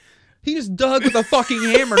dig. He just dug with a fucking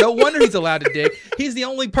hammer. No wonder he's allowed to dig. He's the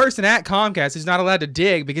only person at Comcast who's not allowed to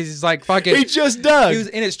dig because he's like fucking. He just dug. He was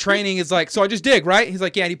in his training. Is like, so I just dig, right? He's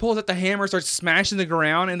like, yeah. And he pulls out the hammer, starts smashing the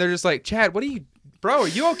ground, and they're just like, Chad, what are you, bro? Are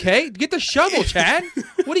you okay? Get the shovel, Chad.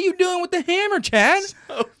 What are you doing with the hammer, Chad?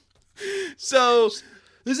 So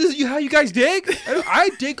this is how you guys dig? I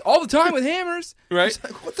dig all the time with hammers. Right?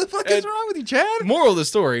 Like, what the fuck is wrong with you, Chad? Moral of the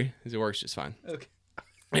story is it works just fine. Okay.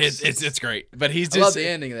 It's great, but he's just I love the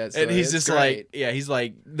ending of that story. And he's it's just great. like, he's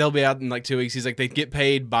like, they'll be out in like 2 weeks. He's like, they get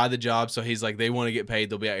paid by the job, so he's like, they want to get paid,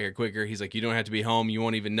 they'll be out here quicker. He's like, you don't have to be home, you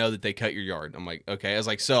won't even know that they cut your yard. I'm like, okay. I was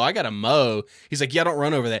like, so I gotta mow. He's like, yeah, don't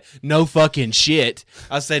run over that. No fucking shit.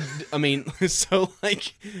 I said, I mean, so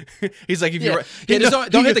like, he's like, if you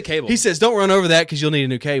don't hit the cable. He says, don't run over that because you'll need a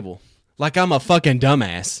new cable. Like I'm a fucking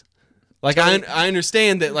dumbass. Like I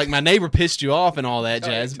understand that like my neighbor pissed you off and all that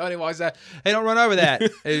jazz. Tony walks out. Hey, don't run over that.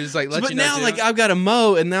 It was like, but now like I've got to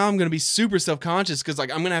mow, and now I'm gonna be super self conscious because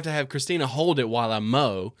like I'm gonna have Christina hold it while I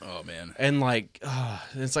mow. Oh man. And like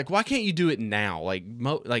it's like, why can't you do it now? Like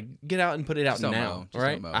mow, like get out and put it out now. All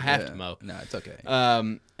right, I have to mow. No, it's okay.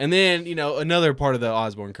 And then another part of the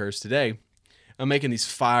Osborne curse today, I'm making these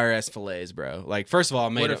fire ass fillets, bro. Like first of all, I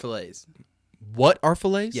made what are fillets? What are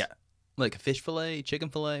fillets? Yeah. Like a fish fillet, chicken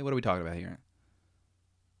fillet? What are we talking about here?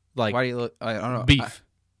 Like, why do you look? I don't know. Beef.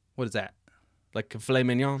 What is that? Like a filet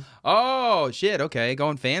mignon. Oh shit! Okay,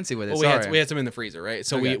 going fancy with it. Well, we had some in the freezer, right?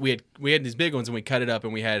 So okay. we had these big ones and we cut it up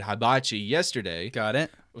and we had hibachi yesterday. Got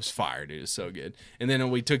it. It was fire, dude. It was so good. And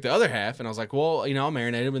then we took the other half and I was like, well, I'll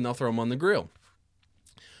marinate them and I'll throw them on the grill.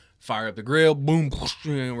 Fire up the grill, boom,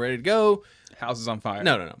 ready to go. House is on fire.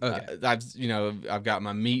 No. Okay. I've got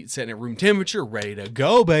my meat setting at room temperature, ready to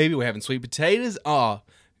go, baby. We're having sweet potatoes. Go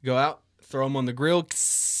out, throw them on the grill.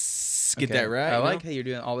 Get that right. I like how you're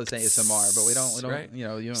doing all this ASMR, but we don't. Right?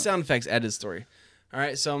 You don't. Sound effects added to the story. All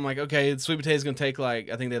right, so I'm like, okay, the sweet potato's gonna take like,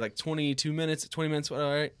 I think they had like 20 minutes. All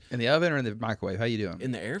right. In the oven or in the microwave? How you doing?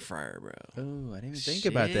 In the air fryer, bro. Oh, I didn't even think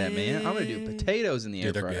about that, man. I'm gonna do potatoes in the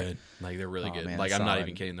air fryer. They're good. Like they're really good. Man, like solid. I'm not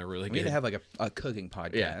even kidding. They're really good. We need to have like a cooking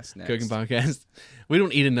podcast. Yeah, next. Cooking podcast. We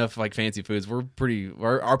don't eat enough like fancy foods. We're pretty.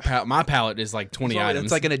 My palate is like 20 items.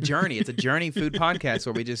 It's like a journey. It's a journey food podcast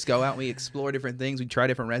where we just go out and we explore different things. We try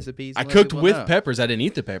different recipes. I cooked with peppers. I didn't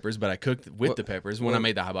eat the peppers, but I cooked with the peppers when I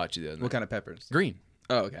made the hibachi the other night. What kind of peppers? Green.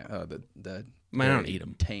 Oh, okay. Oh, the I don't eat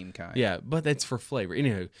them. Tame kind. Yeah, but that's for flavor.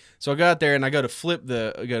 Anywho, so I go out there and I go to flip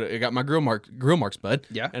I got my grill marks, bud.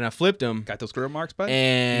 Yeah. And I flipped them. Got those grill marks, bud?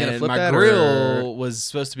 And my grill was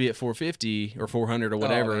supposed to be at 450 or 400 or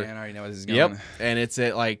whatever. Oh, man, I already know where this is going. Yep. And it's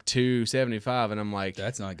at like 275, and I'm like,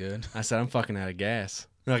 that's not good. I said, I'm fucking out of gas.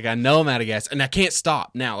 Like I know I'm out of gas, and I can't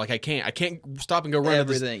stop now. Like I can't stop and go run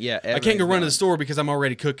to the I can't go run to the store because I'm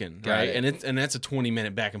already cooking, right? And that's a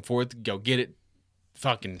 20-minute back and forth. Go get it.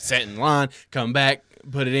 Fucking set in line, come back,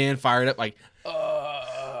 put it in, fire it up, like.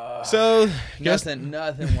 So nothing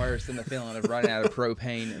worse than the feeling of running out of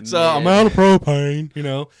propane. So I'm out of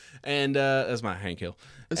propane, and that's my Hank Hill.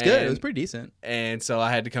 It's good. It was pretty decent. And so I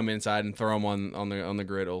had to come inside and throw them on the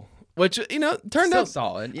griddle, which turned out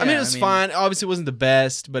solid. Yeah, I mean, it was fine. Obviously, it wasn't the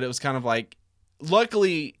best, but it was kind of like.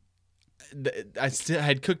 Luckily, I still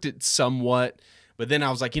had cooked it somewhat. But then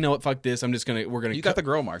I was like, you know what? Fuck this. We're gonna. You got the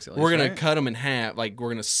grill marks. At least, we're gonna cut them in half. Like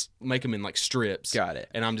we're gonna make them in like strips. Got it.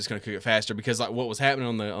 And I'm just gonna cook it faster because like what was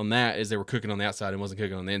happening on that is they were cooking on the outside and wasn't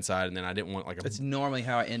cooking on the inside. And then I didn't want like. That's normally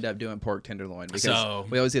how I end up doing pork tenderloin because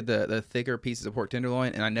we always get the thicker pieces of pork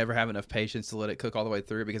tenderloin, and I never have enough patience to let it cook all the way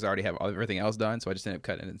through because I already have everything else done. So I just end up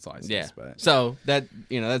cutting it in slices. Yeah. So that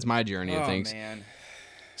that's my journey of things. Oh man.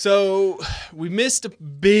 So we missed a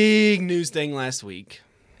big news thing last week.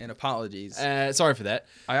 And apologies. Sorry for that.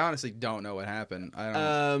 I honestly don't know what happened. I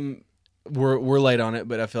don't. We're late on it,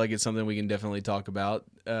 but I feel like it's something we can definitely talk about.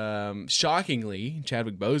 Shockingly,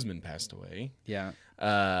 Chadwick Boseman passed away. Yeah.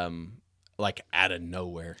 Like out of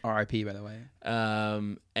nowhere. R.I.P. by the way.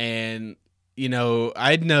 And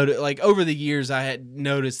I'd noticed like over the years I had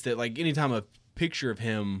noticed that like anytime a picture of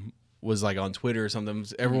him was like on Twitter or something,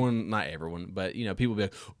 not everyone, but people would be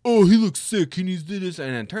like, "Oh, he looks sick. He needs to do this,"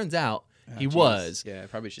 and it turns out. He was. Yeah,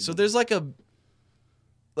 probably should. So there's like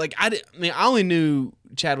I only knew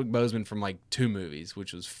Chadwick Boseman from like 2 movies,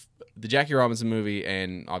 which was the Jackie Robinson movie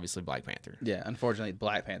and obviously Black Panther. Yeah, unfortunately,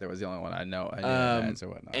 Black Panther was the only one I know. Or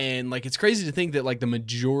whatnot. And like it's crazy to think that like the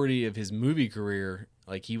majority of his movie career,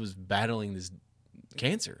 like he was battling this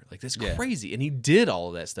cancer. Like that's crazy, and he did all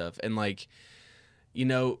of that stuff. And like, you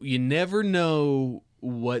never know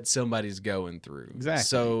what somebody's going through. Exactly.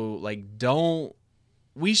 So, like,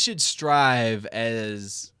 we should strive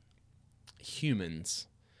as humans.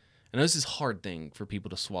 I know this is a hard thing for people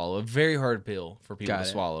to swallow, a very hard pill for people to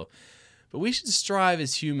swallow. But we should strive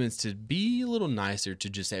as humans to be a little nicer to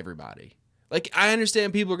just everybody. Like, I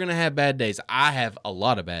understand people are going to have bad days. I have a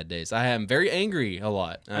lot of bad days. I am very angry a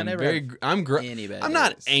lot. I'm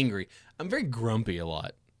not angry. I'm very grumpy a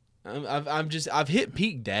lot. I've hit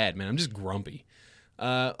peak dad, man. I'm just grumpy.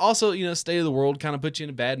 Also, state of the world kind of puts you in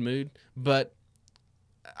a bad mood, but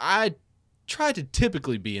I try to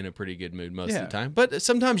typically be in a pretty good mood most of the time. But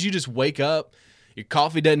sometimes you just wake up, your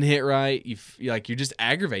coffee doesn't hit right. You're just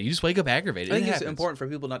aggravated. You just wake up aggravated. I think it's important for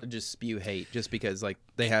people not to just spew hate just because like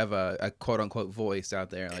they have a quote unquote voice out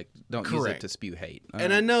there. Like, don't use it to spew hate.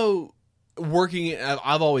 And I know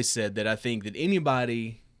I've always said that I think that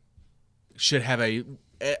anybody should have a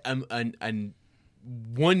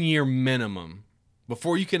 1 year minimum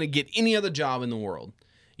before you can get any other job in the world.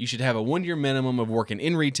 You should have a 1 year minimum of working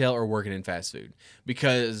in retail or working in fast food,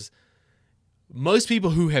 because most people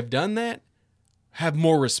who have done that have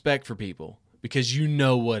more respect for people because you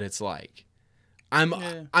know what it's like. I'm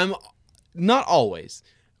not always,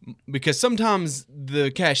 because sometimes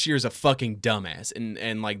the cashier is a fucking dumbass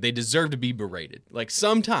and like they deserve to be berated. Like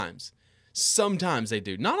sometimes they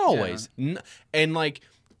do, not always. And like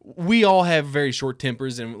we all have very short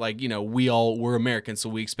tempers, and like we're Americans, so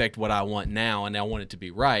we expect what I want now, and I want it to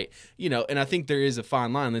be right. And I think there is a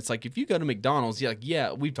fine line. It's like if you go to McDonald's,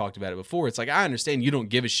 we've talked about it before. It's like I understand you don't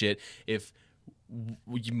give a shit if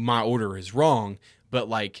my order is wrong, but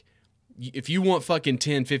like if you want fucking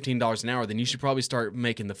 $10, $15 an hour, then you should probably start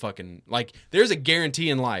making the fucking, like, there's a guarantee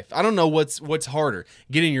in life. I don't know what's harder,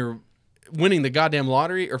 winning the goddamn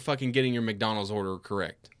lottery or fucking getting your McDonald's order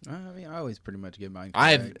correct. I mean, I always pretty much get mine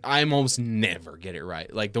correct. I almost never get it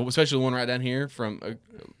right. Like especially the one right down here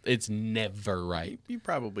it's never right. You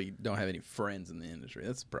probably don't have any friends in the industry.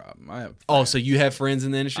 That's the problem. I have friends. Oh, so you have friends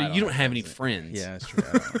in the industry? You don't have any friends. Yeah, that's true.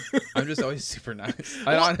 I'm just always super nice.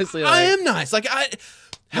 Honestly, I am nice. Like I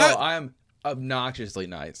am obnoxiously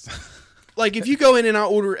nice. Like if you go in and I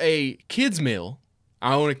order a kid's meal,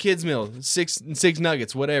 I want a kid's meal, six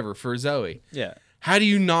nuggets, whatever, for Zoe. Yeah. How do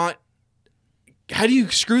you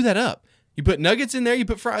screw that up? You put nuggets in there, you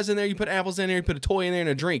put fries in there, you put apples in there, you put a toy in there and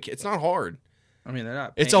a drink. It's not hard. I mean, they're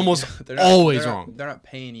not. It's almost always wrong. They're not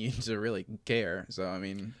paying you to really care. So I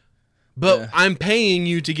mean, but I'm paying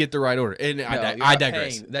you to get the right order, and I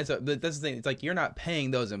digress. That's the thing. It's like you're not paying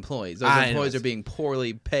those employees. Those employees are being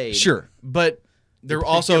poorly paid. Sure, but they're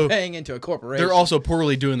also paying into a corporation. They're also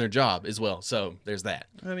poorly doing their job as well. So there's that.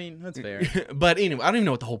 I mean, that's fair. But anyway, I don't even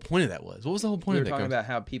know what the whole point of that was. What was the whole point of that? We were talking about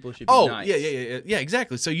how people should be nice. Yeah,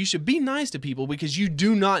 exactly. So you should be nice to people because you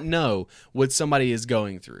do not know what somebody is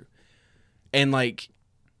going through. And like,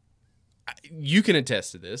 you can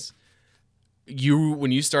attest to this.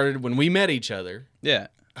 When we met each other, yeah,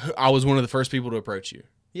 I was one of the first people to approach you.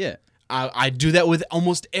 Yeah. I do that with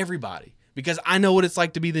almost everybody because I know what it's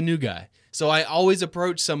like to be the new guy. So I always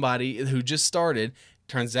approach somebody who just started.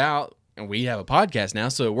 Turns out, and we have a podcast now,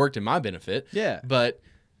 so it worked in my benefit. Yeah. But,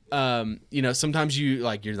 sometimes you're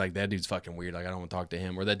like, that dude's fucking weird. Like, I don't want to talk to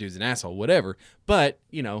him, or that dude's an asshole, whatever. But,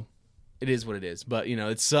 it is what it is. But,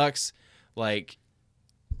 it sucks. Like,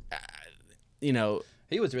 He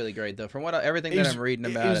was really great, though. From everything that I'm reading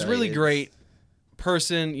about, he was really great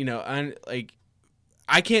person.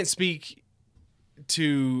 I can't speak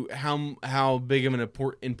to how big of an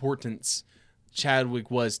importance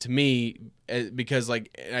Chadwick was to me, because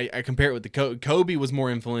like I compare it with the Kobe was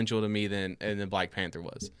more influential to me than Black Panther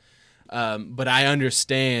was, but I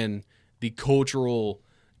understand the cultural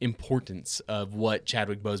importance of what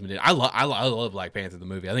Chadwick Boseman did. I love Black Panther the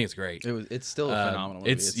movie. I think it's great. It's still a phenomenal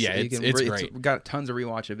movie. It's great. It's got tons of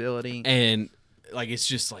rewatchability, and like it's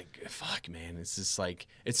just like fuck, man. It's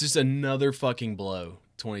just another fucking blow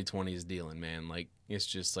 2020 is dealing, man. Like it's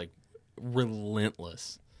just like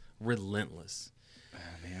relentless. Oh,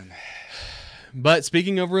 man. But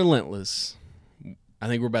speaking of relentless, I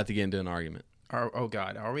think we're about to get into an argument. Oh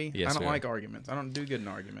God, are we? Yes, I don't like arguments. I don't do good in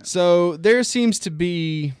arguments. So there seems to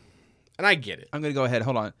be, and I get it. I'm gonna go ahead.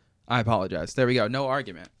 Hold on. I apologize. There we go. No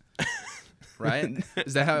argument. Right?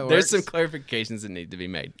 Is that how it works? There's some clarifications that need to be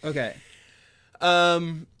made. Okay.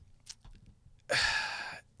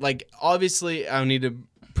 Like obviously, I need to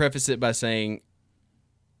preface it by saying,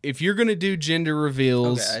 if you're gonna do gender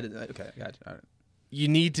reveals, okay, gotcha. All right. You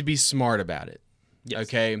need to be smart about it. Yes.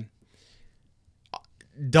 Okay.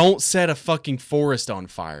 Don't set a fucking forest on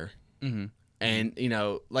fire. Mm-hmm.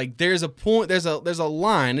 And like there's a point, there's a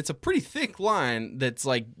line. It's a pretty thick line that's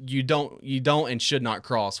like you don't and should not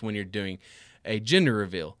cross when you're doing. a gender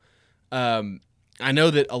reveal. I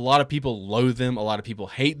know that a lot of people loathe them, a lot of people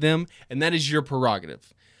hate them, and that is your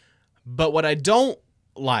prerogative. But what I don't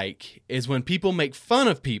like is when people make fun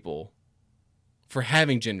of people for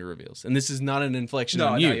having gender reveals, and this is not an inflection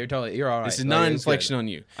on you. No, you're all right. This is not an inflection on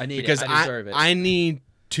you. I need because it. I deserve it. I need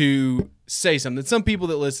to say something. Some people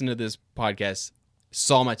that listen to this podcast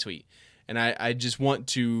saw my tweet, and I just want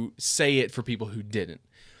to say it for people who didn't.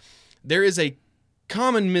 There is a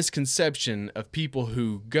common misconception of people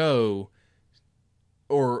who go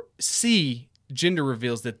or see gender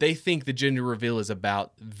reveals that they think the gender reveal is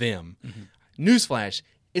about them. Mm-hmm. Newsflash,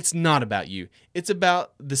 it's not about you. It's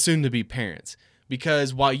about the soon-to-be parents.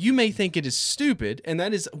 Because while you may think it is stupid, and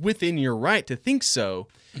that is within your right to think so,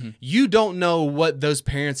 mm-hmm. you don't know what those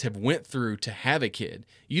parents have went through to have a kid.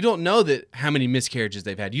 You don't know that how many miscarriages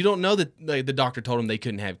they've had. You don't know that the doctor told them they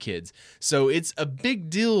couldn't have kids. So it's a big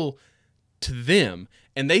deal to them,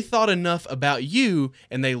 and they thought enough about you,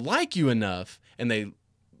 and they like you enough, and they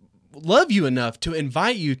love you enough to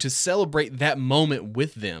invite you to celebrate that moment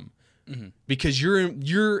with them. Mm-hmm. Because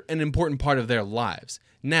you're an important part of their lives.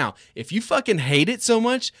 Now, if you fucking hate it so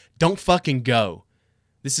much, don't fucking go.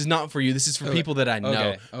 This is not for you. This is for people that I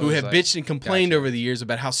know who have bitched and complained over the years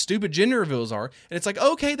about how stupid gender reveals are. And it's like,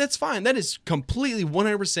 okay, that's fine. That is completely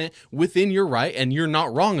 100% within your right, and you're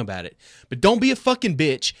not wrong about it. But don't be a fucking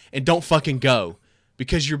bitch and don't fucking go.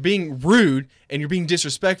 Because you're being rude and you're being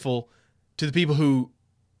disrespectful to the people who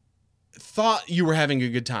thought you were having a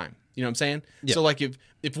good time. You know what I'm saying? Yeah. So like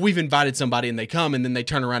if we've invited somebody and they come and then they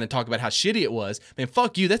turn around and talk about how shitty it was, man,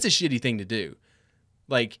 fuck you. That's a shitty thing to do.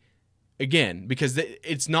 Like, again, because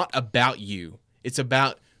it's not about you. It's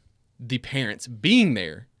about the parents being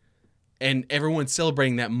there and everyone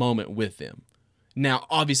celebrating that moment with them. Now,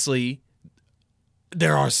 obviously,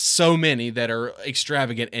 there are so many that are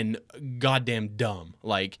extravagant and goddamn dumb.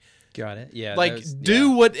 Like, got it. Yeah. Like,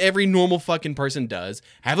 do what every normal fucking person does.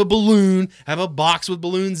 Have a balloon, have a box with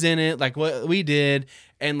balloons in it, like what we did,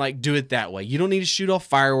 and, like, do it that way. You don't need to shoot off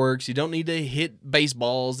fireworks. You don't need to hit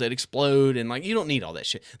baseballs that explode, and, like, you don't need all that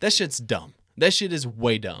shit. That shit's dumb. That shit is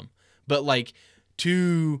way dumb. But, like,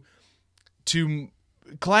 to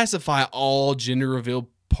classify all gender reveal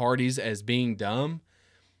parties as being dumb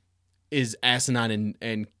is asinine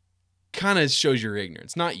and kind of shows your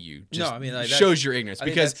ignorance. Not you. Just like shows your ignorance.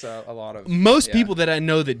 Because that's a lot of most people that I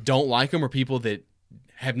know that don't like them are people that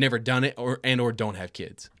have never done it or don't have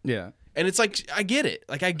kids. Yeah. And it's like, I get it.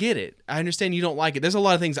 Like, I get it. I understand you don't like it. There's a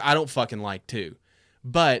lot of things I don't fucking like too.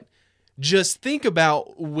 But just think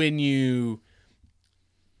about when you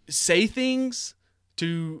say things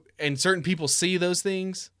and certain people see those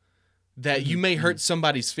things, that you may hurt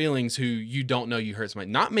somebody's feelings who you don't know you hurt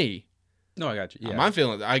somebody. Not me. No, I got you. Yeah. My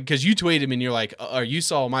feelings, because you tweeted me and you're like, or you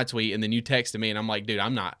saw my tweet and then you texted me and I'm like, dude,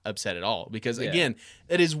 I'm not upset at all. Because again,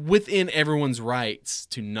 it is within everyone's rights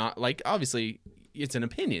to not, like, obviously it's an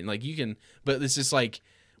opinion. Like, you can, but it's just like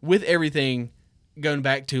with everything going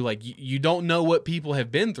back to, like, you don't know what people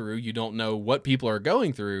have been through. You don't know what people are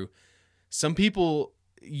going through. Some people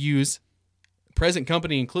use, present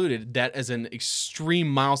company included, that as an extreme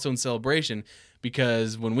milestone celebration,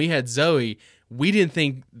 because when we had Zoe, we didn't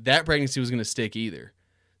think that pregnancy was going to stick either.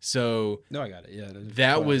 So no, I got it. Yeah,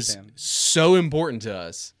 that was so important to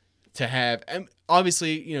us to have. And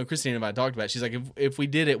obviously, you know, Christine and I talked about it. She's like, if we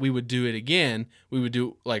did it, we would do it again. We would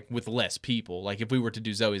do, like, with less people. Like, if we were to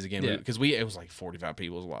do Zoe's again, because it was like 45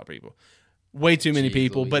 people. It was a lot of people. Way too many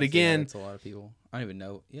people. But again, it's a lot of people. I don't even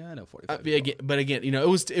know. Yeah, I know 45. But again, you know,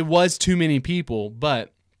 it was too many people.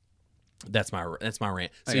 But that's my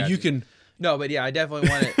rant. So you can. No, but yeah, I definitely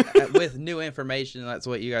want it with new information. That's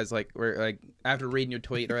what you guys were like after reading your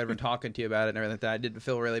tweet or ever talking to you about it and everything like that. I didn't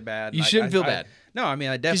feel really bad. You shouldn't feel bad. No, I mean,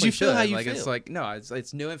 I definitely you feel should. how you like feel. It's like no,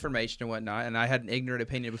 it's new information and whatnot. And I had an ignorant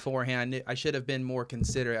opinion beforehand. I should have been more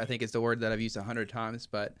considerate. I think it's the word that I've used 100 times.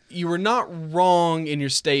 But you were not wrong in your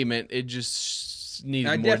statement. It just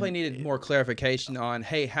needed. I definitely needed more clarification on.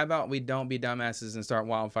 Hey, how about we don't be dumbasses and start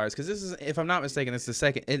wildfires? Because this is, if I'm not mistaken, it's the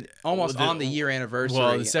second, on the year anniversary.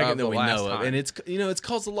 Well, the second that we know of, and it's, you know, it's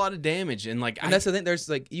caused a lot of damage. And like, that's the thing. There's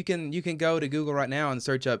like you can go to Google right now and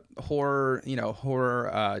search up horror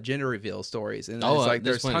gender reveal stories, and it's like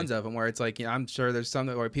there's tons of them where it's like, you know, I'm sure there's some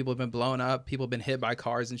where people have been blown up, people have been hit by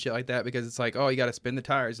cars and shit like that because it's like, oh, you got to spin the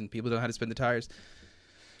tires, and people don't know how to spin the tires.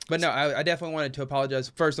 But no, I definitely wanted to apologize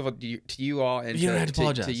first of all to you all, and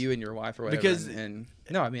to you and your wife or whatever. Because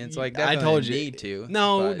no, I mean, it's like I told you need to.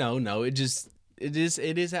 No. It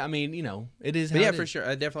is. I mean, you know, it is. But yeah, for sure.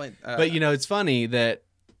 I definitely. But you know, it's funny that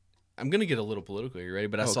I'm gonna get a little political. Are you ready?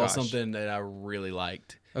 But I saw something that I really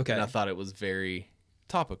liked. Okay. And I thought it was very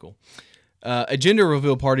topical. A gender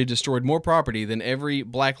reveal party destroyed more property than every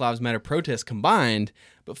Black Lives Matter protest combined,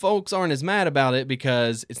 but folks aren't as mad about it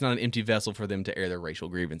because it's not an empty vessel for them to air their racial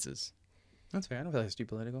grievances. That's fair. I don't feel like it's too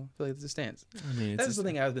political. I feel like it's a stance. I mean, that's the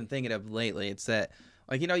thing I've been thinking of lately. It's that,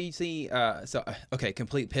 like, you see, okay,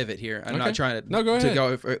 complete pivot here. I'm not trying to go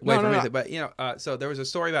away from anything, but so there was a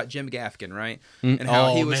story about Jim Gaffigan, right? And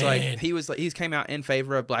how he was he came out in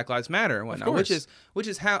favor of Black Lives Matter and whatnot, which is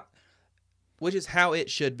how it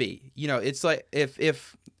should be. It's like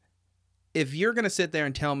if you're going to sit there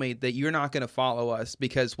and tell me that you're not going to follow us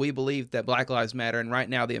because we believe that Black Lives Matter and right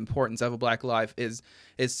now the importance of a black life is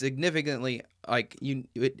significantly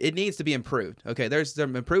it needs to be improved. Okay, there's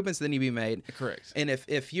some improvements that need to be made. Correct. And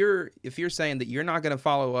if you're saying that you're not going to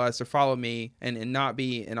follow us or follow me and not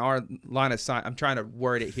be in our line of sight, I'm trying to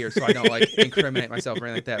word it here so I don't incriminate myself or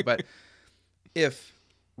anything like that. But if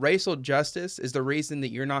racial justice is the reason that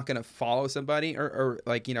you're not going to follow somebody or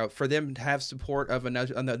for them to have support of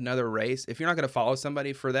another race, if you're not going to follow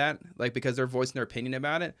somebody for that, because they're voicing their opinion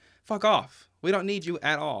about it, fuck off. We don't need you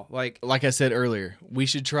at all. Like I said earlier, we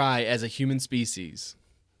should try as a human species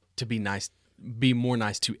to be more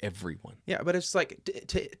nice to everyone. Yeah, but it's like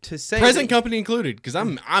to say present company included, because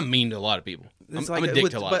I'm mean to a lot of people. I'm a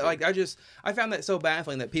dick to a lot of people. But I found that so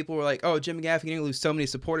baffling that people were like, oh, Jim Gaffigan, you're gonna lose so many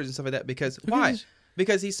supporters and stuff like that because why?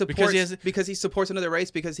 Because he supports another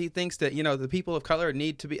race, because he thinks that the people of color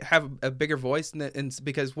need to have a bigger voice, and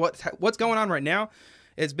because what's going on right now,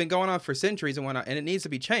 it's been going on for centuries and whatnot, and it needs to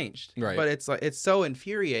be changed. Right. But it's so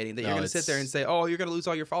infuriating that you're going to sit there and say, oh, you're going to lose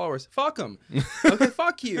all your followers. Fuck them. Okay,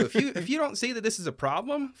 fuck you. If you don't see that this is a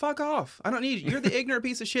problem, fuck off. I don't need you. You're the ignorant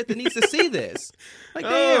piece of shit that needs to see this.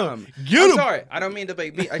 Damn. I'm sorry. I don't mean to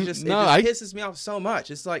be. I just it pisses me off so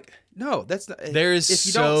much. It's like, no, that's not. There is if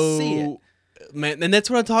you don't see it. Man, and that's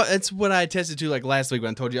what I attested to last week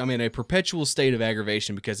when I told you I'm in a perpetual state of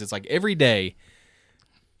aggravation because it's every day.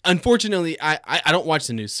 Unfortunately, I don't watch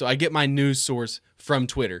the news, so I get my news source from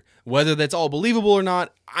Twitter. Whether that's all believable or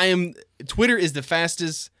not, Twitter is the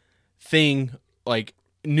fastest thing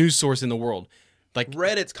news source in the world.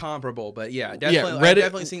 Reddit's comparable, but definitely. I've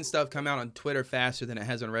definitely seen stuff come out on Twitter faster than it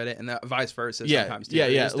has on Reddit, and vice versa. Sometimes too.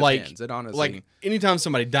 It just depends. It honestly, anytime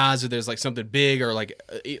somebody dies or there's something big or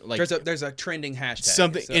there's a trending hashtag,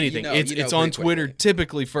 something, so anything. It's on Twitter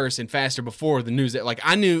typically first and faster before the news.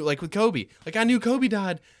 I knew with Kobe, I knew Kobe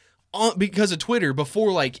died because of Twitter before.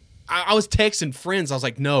 I was texting friends. I was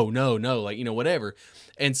like, no, whatever.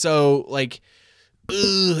 And so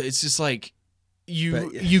it's just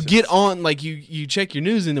You get on you check your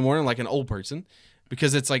news in the morning like an old person,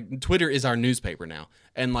 because it's Twitter is our newspaper now,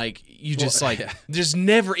 and there's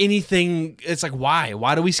never anything. It's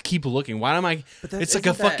why do we keep looking? Why am I? It's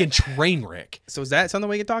a fucking train wreck. So is that something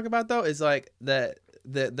we can talk about though? Is that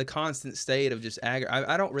the constant state of just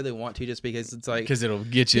I don't really want to, just because it's because it'll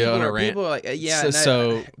get you on a rant. People are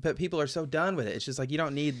but people are so done with it. It's just you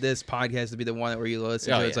don't need this podcast to be the one where you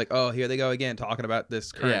listen to. It's here they go again talking about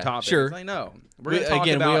this current topic. Sure. It's no. We're going to talk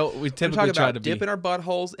about we typically try to dipping our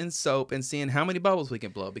buttholes in soap and seeing how many bubbles we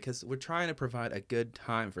can blow, because we're trying to provide a good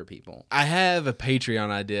time for people. I have a Patreon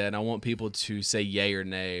idea, and I want people to say yay or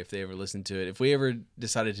nay if they ever listen to it. If we ever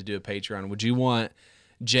decided to do a Patreon, would you want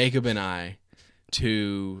Jacob and I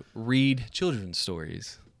to read children's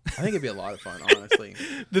stories? I think it'd be a lot of fun, honestly.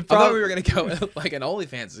 I thought we were going to go with an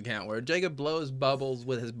OnlyFans account where Jacob blows bubbles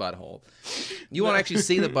with his butthole. You won't actually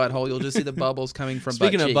see the butthole. You'll just see the bubbles coming from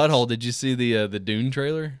Speaking of butthole, did you see the Dune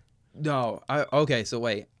trailer? No. Okay, so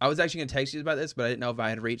wait. I was actually going to text you about this, but I didn't know if I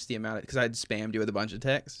had reached the amount because I had spammed you with a bunch of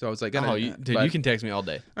texts. So I was like, you can text me all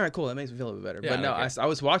day. All right, cool. That makes me feel a bit better. Yeah, but no, I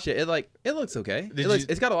was watching it. It looks okay.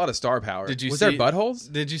 It's got a lot of star power. Was there buttholes?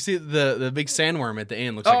 Did you see the big sandworm at the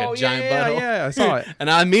end? Looks like a giant butthole. Yeah, I saw it. And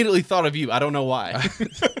I immediately thought of you. I don't know why.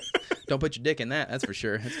 Don't put your dick in that. That's for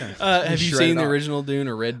sure. Have you seen the original Dune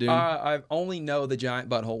or Red Dune? I only know the giant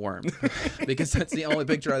butthole worm because that's the only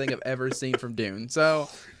picture I think I've ever seen from Dune. So,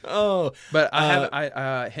 but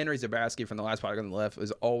Henry Zabrowski from the last podcast on the left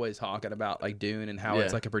was always talking about Dune and how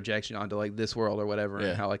it's a projection onto this world or whatever,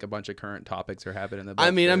 and how a bunch of current topics are happening in the book.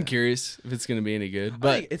 I mean, I'm curious if it's going to be any good,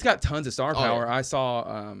 but it's got tons of star power. I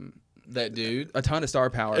saw that dude a ton of star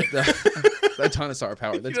power. A ton of star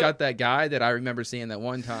power. That's got that guy that I remember seeing that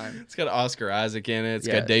one time. It's got Oscar Isaac in it. It's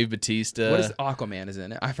got Dave Bautista. What is Aquaman is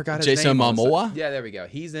in it? I forgot his Jason name. Momoa? Yeah, there we go.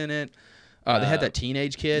 He's in it. They had that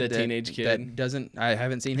teenage kid. That doesn't. I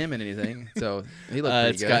haven't seen him in anything, so he looked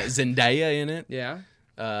pretty good. It's got Zendaya in it. Yeah.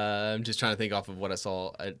 I'm just trying to think off of what I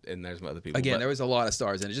saw, and there's some other people. Again, there was a lot of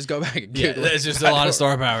stars in it. Just go back and Google there's just a lot of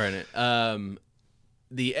star power in it.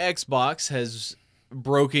 The Xbox has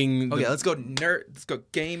broken. Okay, let's go nerd. Let's go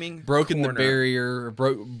gaming. Broken corner. the barrier,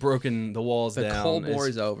 broken the walls down. The Cold War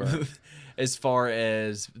is over. As far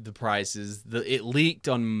as the prices, it leaked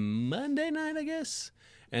on Monday night, I guess,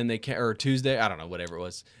 and or Tuesday, I don't know, whatever it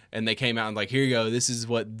was, and they came out and like, here you go, this is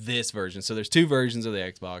what this version. So there's 2 versions of the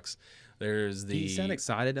Xbox. There's the. You sound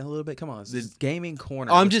excited a little bit. Come on, this is gaming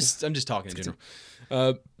corner. Oh, I'm just talking in general.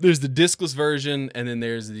 There's the discless version, and then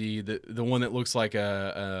there's the one that looks like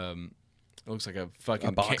a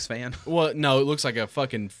fucking box fan. Well, no, it looks like a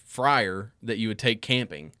fucking fryer that you would take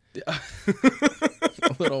camping. A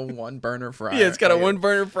little 1-burner fryer. Yeah, it's got a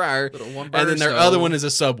 1-burner fryer. And then their other one is a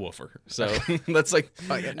subwoofer. So that's like,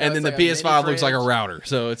 and then the PS5 looks like a router.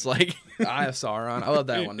 So it's like I have Sauron. I love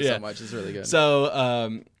that one so much. It's really good.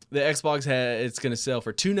 So the Xbox it's going to sell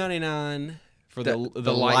for $299 for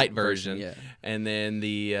the light version, and then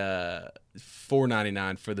the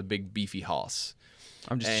 $499 for the big beefy hoss.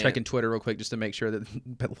 I'm just checking Twitter real quick just to make sure that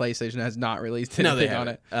PlayStation has not released anything on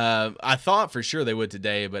it. I thought for sure they would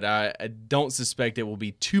today, but I don't suspect it will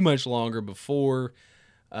be too much longer before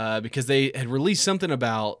because they had released something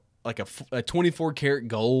about like a 24 karat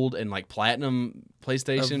gold and like platinum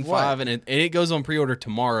PlayStation 5, and it goes on pre-order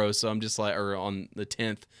tomorrow. So I'm just like, or on the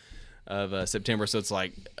 10th of September. So it's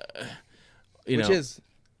like, which is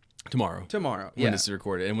tomorrow. When this is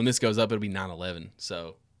recorded, and when this goes up, it'll be 9/11.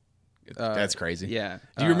 So. That's crazy. Yeah.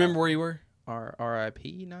 Do you remember where you were?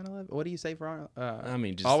 R.I.P. 9/11. What do you say for? I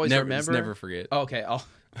mean, just always never, remember. Never forget. Okay.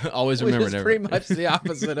 Always remember. Which is never. pretty much the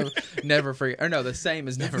opposite of never forget. Or no, the same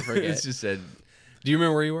as never forget. It's just said. Do you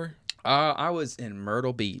remember where you were? I was in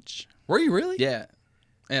Myrtle Beach. Were you really? Yeah.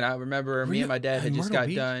 And I remember me and my dad had just got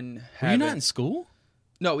done. Were you not in school?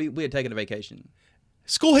 No, we had taken a vacation.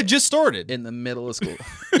 School had just started. In the middle of school.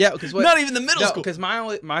 Yeah, because not even the middle school. Because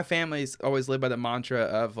my family's always lived by the mantra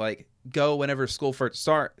of like go whenever school first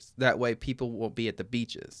starts. That way people will be at the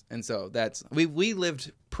beaches, and so that's we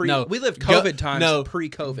lived COVID times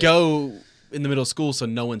pre-COVID. Go in the middle of school so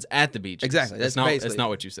no one's at the beach. Exactly. That's not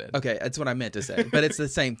what you said. Okay, that's what I meant to say. But it's the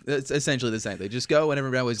same. It's essentially the same thing. Just go whenever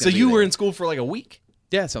everybody's. So you were in school for like a week?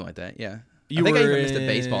 Yeah, something like that. Yeah. I think I even missed a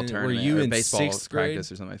baseball tournament. Were you in baseball 6th grade?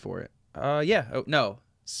 practice or something for it? Yeah. Oh, no.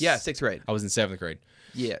 Yeah, 6th grade. I was in 7th grade.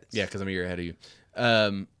 Yeah. Yeah, because I'm a year ahead of you.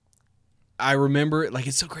 I remember, like,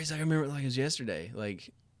 it's so crazy. I remember it like it was yesterday. Like,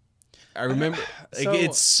 I remember,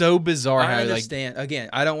 it's so bizarre how, I understand. Again,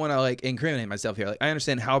 I don't want to, like, incriminate myself here. Like, I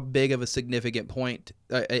understand how big of a significant point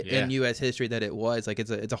in U.S. history that it was. Like, it's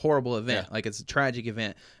a horrible event. Yeah. Like, it's a tragic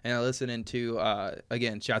event. And I listened to,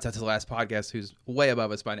 again, shouts out to the last podcast, who's way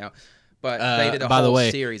above us by now. But they did a whole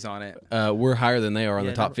series on it. We're higher than they are on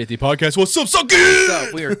the top 50 podcast. What's up, suckers?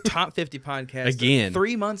 So we are top 50 podcast again.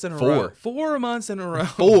 3 months in a row. 4 months in a row.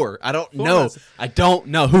 4. I don't know. I don't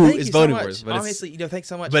know who is voting for us. But obviously, thanks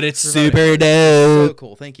so much. But it's super dope. So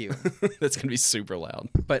cool. Thank you. That's gonna be super loud.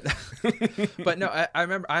 But no, I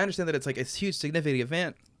remember. I understand that it's like a huge significant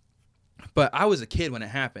event. But I was a kid when it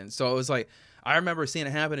happened, so it was like I remember seeing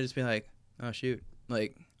it happen and just being like, oh shoot,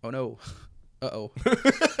 like oh no. Uh-oh.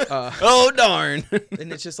 Oh, darn.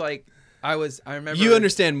 And it's just like, I remember. You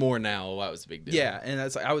understand more now why it was a big deal. Yeah, and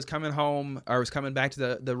it's like I was coming home, I was coming back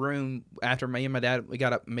to the room after me and my dad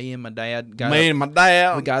got up early,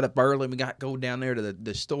 and we got go down there to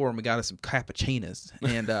the store, and we got us some cappuccinos,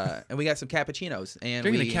 and we got some cappuccinos. And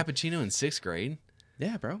drinking a cappuccino in 6th grade?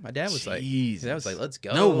 Yeah, bro. My dad was like, let's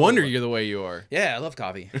go. No wonder you're the way you are. Yeah, I love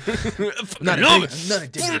coffee. I'm not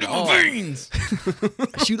addicted at all. Veins.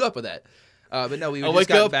 I shoot up with that. But no, we I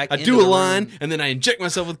wake up, I do a line, and then I inject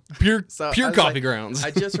myself with pure coffee grounds.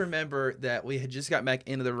 I just remember that we had just got back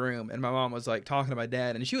into the room, and my mom was like talking to my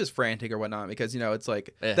dad, and she was frantic or whatnot because it's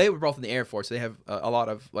like they were both in the Air Force. So they have a lot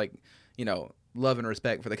of like love and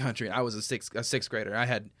respect for the country. And I was a sixth grader.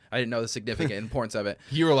 I didn't know the significant importance of it.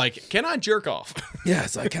 You were like, "Can I jerk off?" Yeah,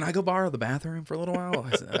 it's like, "Can I go borrow the bathroom for a little while?"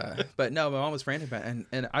 But no, my mom was frantic about it,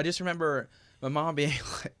 and I just remember my mom being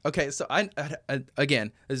like, okay, so I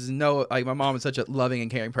again, this is my mom is such a loving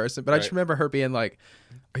and caring person, but I just remember her being like,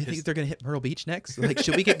 are you thinking they're going to hit Myrtle Beach next? Like,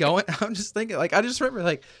 should we get going? I'm just thinking, like, I just remember,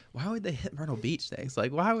 like, why would they hit Myrtle Beach next?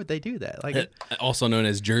 Like, why would they do that? Like, also known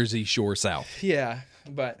as Jersey Shore South. Yeah,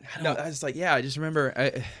 but no, I was like, yeah, I just remember,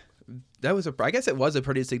 I guess it was a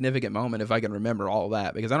pretty significant moment if I can remember all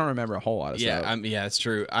that, because I don't remember a whole lot of stuff. Yeah, it's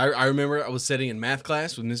true. I remember I was sitting in math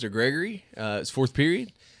class with Mr. Gregory. It's 4th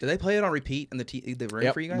period. Did they play it on repeat in the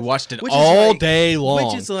room for you guys? We watched it all day long.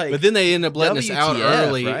 Which is like, but then they ended up letting us out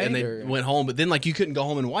early, right? And they went home. But then you couldn't go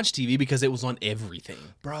home and watch TV because it was on everything.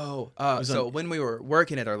 Bro, so when we were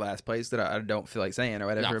working at our last place that I don't feel like saying or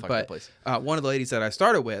whatever, but one of the ladies that I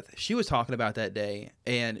started with, she was talking about that day,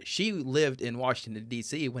 and she lived in Washington,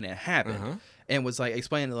 D.C. when it happened. happened. And was like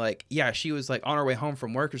explaining like, yeah, she was like on her way home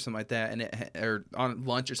from work or something like that, and or on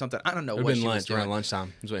lunch or something. I don't know what she was doing. Around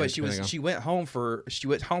lunchtime. But she went home for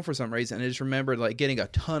some reason, and I just remembered like getting a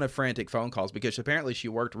ton of frantic phone calls because apparently she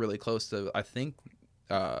worked really close to, I think,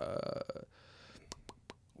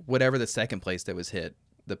 whatever the second place that was hit.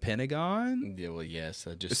 The Pentagon? Yeah, well, yes.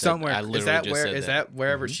 I just somewhere. Is that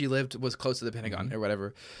wherever she lived was close to the Pentagon or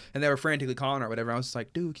whatever? And they were frantically calling her or whatever. I was just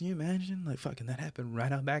like, dude, can you imagine? Like, fucking that happened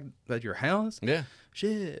right out back at your house? Yeah.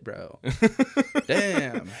 Shit, bro.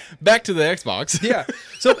 Damn. Back to the Xbox. Yeah.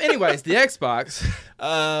 So, anyways, the Xbox.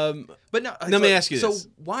 But no. Let me ask you this. So,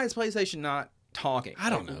 why is PlayStation not talking? I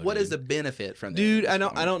don't know. What is the benefit from that? Dude, I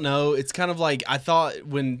don't know. It's kind of like I thought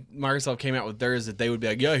when Microsoft came out with theirs that they would be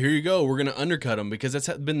like, yeah, here you go. We're going to undercut them because that's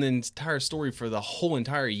been the entire story for the whole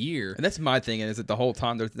entire year. And that's my thing is that the whole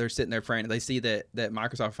time they're sitting there praying. They see that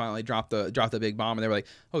Microsoft finally dropped the big bomb and they were like,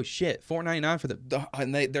 oh shit, $4.99 for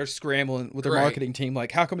and they're scrambling with their marketing team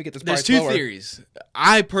like, how can we get this price lower? There's two theories.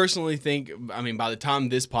 I personally think, I mean, by the time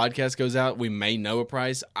this podcast goes out, we may know a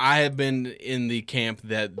price. I have been in the camp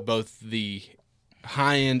that both the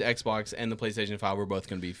high-end Xbox and the PlayStation 5 were both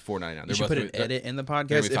going to be $4.99. You should put an edit in the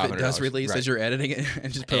podcast if it does release as you're editing it,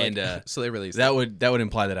 and just put so they release that would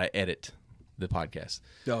imply that I edit the podcast.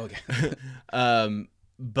 Oh, okay.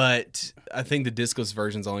 But I think the discless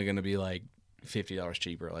version is only going to be like $50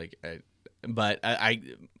 cheaper. Like, but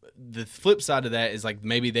the flip side of that is like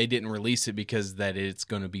maybe they didn't release it because that it's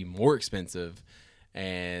going to be more expensive.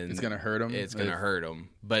 And it's gonna hurt them. It's gonna hurt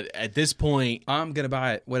them. But at this point, I'm gonna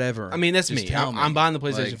buy it. Whatever. I mean, that's just me. I'm buying the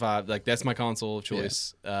PlayStation 5. Like that's my console of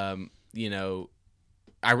choice. Yeah. You know,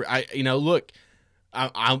 I look,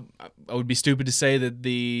 I would be stupid to say that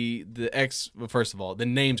the X. Well, first of all, the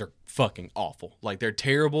names are fucking awful. Like they're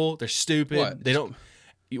terrible. They're stupid. What? They don't.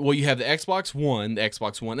 Well, you have the Xbox One, the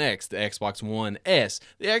Xbox One X, the Xbox One S,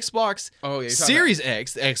 the Xbox Series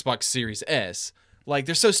X, the Xbox Series S. Like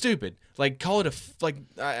they're so stupid. Like call it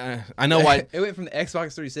I know why it went from the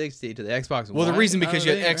Xbox 360 to the Xbox One. Well, the reason because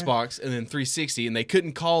you had Xbox and then 360, and they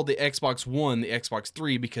couldn't call the Xbox One the Xbox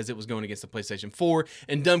 3 because it was going against the PlayStation 4,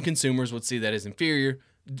 and dumb consumers would see that as inferior.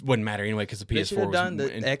 Wouldn't matter anyway because the PS4 they should have done the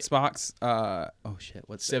Xbox.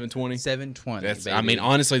 What's 720? 720. That's. Baby. I mean,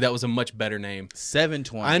 honestly, that was a much better name.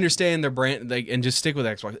 720. I understand their brand, and just stick with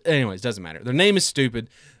Xbox. Anyways, doesn't matter. Their name is stupid.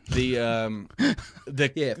 The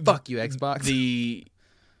fuck you, Xbox.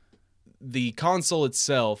 The console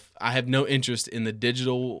itself, I have no interest in the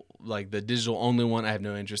digital, like the digital only one. I have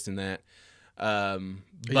no interest in that. But are you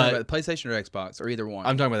talking about the PlayStation or Xbox or either one?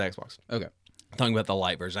 I'm talking about the Xbox. Okay. I'm talking about the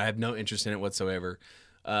light version. I have no interest in it whatsoever.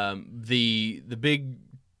 The big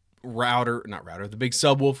the big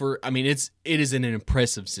subwoofer. I mean, it is an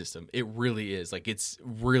impressive system. It really is. Like it's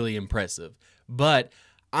really impressive. But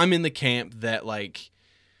I'm in the camp that like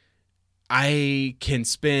I can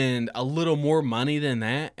spend a little more money than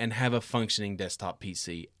that and have a functioning desktop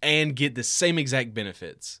PC and get the same exact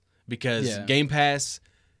benefits because Game Pass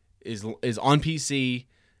is on PC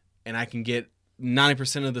and I can get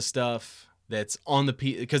 90% of the stuff that's on the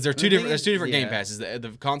PC because there's two different Game Passes.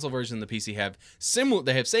 The console version and the PC have similar.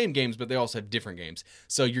 They have same games, but they also have different games.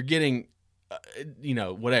 So you're getting,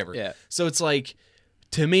 whatever. Yeah. So it's like,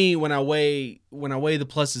 to me, when I weigh the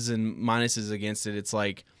pluses and minuses against it, it's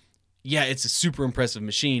like, yeah, it's a super impressive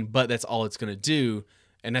machine, but that's all it's going to do,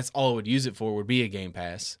 and that's all I would use it for would be a Game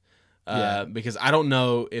Pass. Because I don't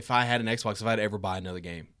know if I had an Xbox if I'd ever buy another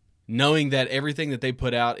game. Knowing that everything that they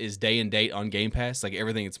put out is day and date on Game Pass, like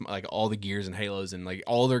everything, it's like all the Gears and Halos and like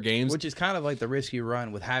all their games, which is kind of like the risk you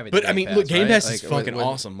run with having. But I mean, look, Game Pass is fucking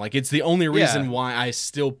awesome. Like it's the only reason why I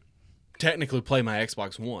still technically play my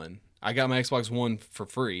Xbox One. I got my Xbox One for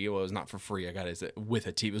free. Well, it was not for free. I got it with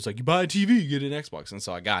a TV. It was like, you buy a TV, you get an Xbox. And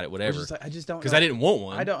so I got it, whatever. I just don't because I didn't want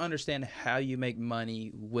one. I don't understand how you make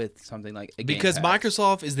money with something like a Game because Pass.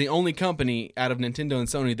 Microsoft is the only company out of Nintendo and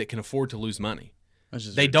Sony that can afford to lose money.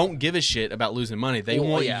 They don't give a shit about losing money. They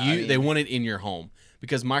want they want it in your home.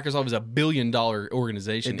 Because Microsoft is $1 billion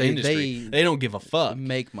organization industry. They don't give a fuck.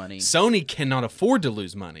 Make money. Sony cannot afford to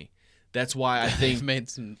lose money. That's why I think they've made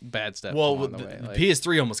some bad stuff. Well, along the way. Like,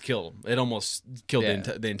 PS3 almost killed them. It almost killed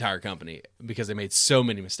the entire company because they made so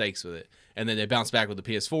many mistakes with it. And then they bounced back with the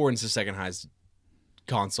PS4, and it's the second highest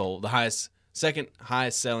console, second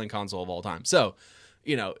highest selling console of all time. So,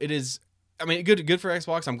 it is. I mean, good for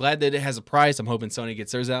Xbox. I'm glad that it has a price. I'm hoping Sony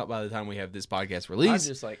gets theirs out by the time we have this podcast released.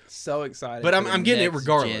 I'm just like so excited. But I'm getting it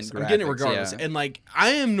regardless. I'm getting it regardless. Yeah. And like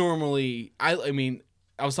I am normally, I mean,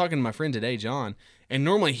 I was talking to my friend today, John. And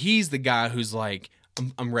normally he's the guy who's like,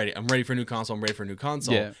 I'm ready. I'm ready for a new console. I'm ready for a new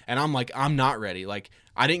console. Yeah. And I'm like, I'm not ready. Like,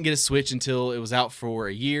 I didn't get a Switch until it was out for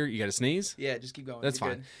a year. You got to sneeze? Yeah, just keep going. That's You're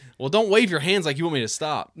fine. good. Well, don't wave your hands like you want me to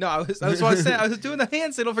stop. No, I was what I said. I was doing the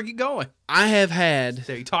hand signal for keep going. I have had.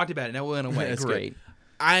 There, you talked about it. Now it went away. That's Great.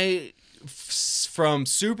 From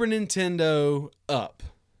Super Nintendo up,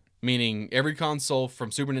 meaning every console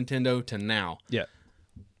from Super Nintendo to now. Yeah.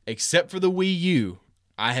 Except for the Wii U,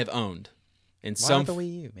 I have owned. And Why not the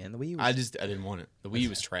Wii U, man? The Wii U. I didn't want it. The Wii U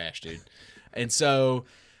was trash, dude. And so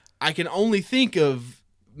I can only think of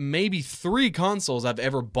maybe 3 consoles I've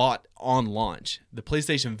ever bought on launch. The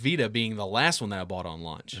PlayStation Vita being the last one that I bought on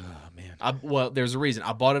launch. Oh man. Well, there's a reason.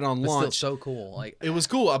 I bought it on launch. Still so cool. Like it was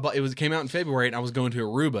cool. It came out in February, and I was going to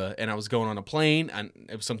Aruba, and I was going on a plane, and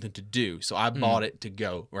it was something to do. So I bought it to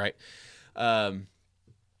go, right?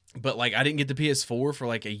 But like I didn't get the PS4 for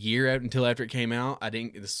like a year until after it came out.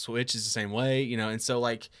 The Switch is the same way, and so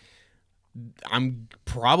like I'm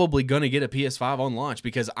probably gonna get a PS5 on launch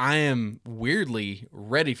because I am weirdly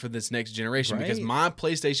ready for this next generation because my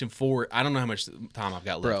PlayStation 4, I don't know how much time I've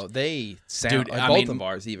got left. bro, they sound Dude, like I both mean, of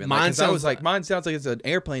ours even. mine sounds mine sounds like it's an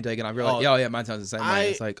airplane taking off. You're like, yeah, mine sounds the same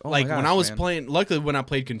way. It's like, oh like my gosh, when I was man. playing. Luckily, when I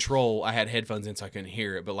played Control, I had headphones in so I couldn't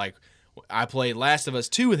hear it. But like I played Last of Us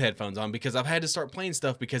 2 with headphones on because I've had to start playing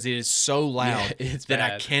stuff because it is so loud that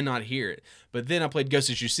I cannot hear it. But then I played Ghost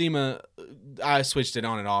of Tsushima. I switched it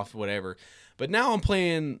on and off, whatever. But now I'm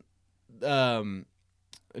playing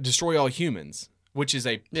Destroy All Humans, which is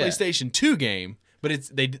a PlayStation 2 game, but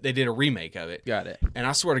they did a remake of it. Got it. And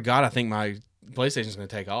I swear to God, I think my PlayStation's going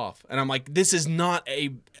to take off. And I'm like, this is not a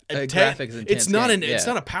graphics intense it's not game. it's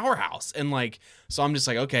not a powerhouse. And like, so I'm just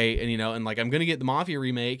like, okay, and and like I'm going to get the Mafia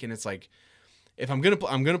remake, and it's like, if I'm gonna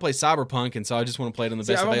play Cyberpunk, and so I just want to play it on the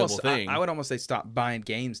best available thing. I would almost say stop buying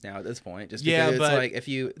games now at this point, just because it's like if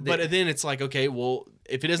you. But then it's like, okay, well,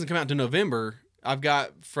 if it doesn't come out to November, I've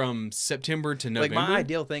got from September to November. Like my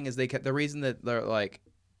ideal thing is the reason that they're like,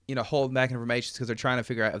 holding back information is because they're trying to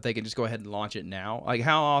figure out if they can just go ahead and launch it now. Like,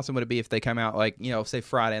 how awesome would it be if they come out like say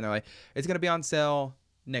Friday and they're like, it's gonna be on sale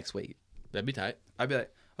next week. That'd be tight. I'd be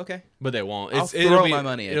like, okay. But they won't. I'll throw my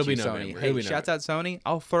money at you, Sony. Sony. Hey, shouts out Sony.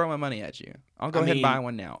 I'll throw my money at you. I'll go ahead and buy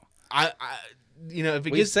one now. If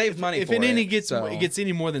it gets saved money, if it gets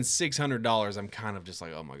any more than $600, I'm kind of just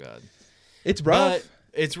like, oh my god, it's rough.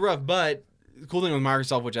 It's rough. But the cool thing with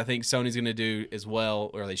Microsoft, which I think Sony's going to do as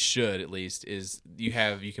well, or they should at least, is you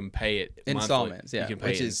can pay it installments. Monthly. Yeah, you can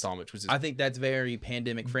pay it installments, which is I think that's very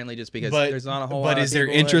pandemic friendly, just because there's not a whole lot. But is there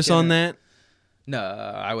interest on that? No,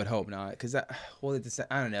 I would hope not, because I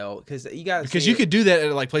don't know, because you could do that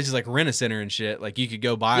at like places like Rent-A-Center and shit. Like you could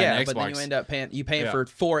go buy an Xbox. But then you end up paying for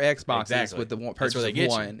 4 Xboxes with the purchase of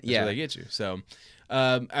one. That's where they get you. So,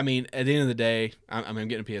 I mean, at the end of the day, I'm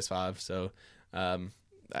getting a PS5. So, I'm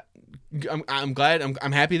glad.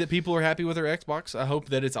 I'm happy that people are happy with their Xbox. I hope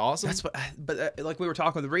that it's awesome. That's what. But like we were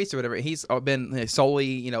talking with Reese or whatever, he's been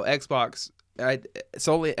solely Xbox.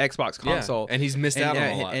 Solely Xbox console, and he's missed out on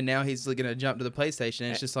a lot. And now he's going to jump to the PlayStation.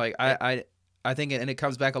 And it's just like I think, and it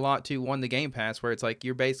comes back a lot to the Game Pass, where it's like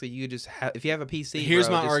you just have, if you have a PC.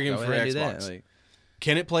 Here's my argument for Xbox: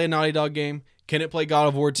 can it play a Naughty Dog game? Can it play God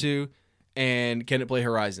of War 2? And can it play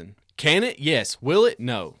Horizon? Can it? Yes. Will it?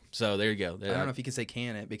 No. So there you go. I don't know if you can say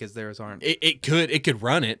can it, because theirs aren't. It could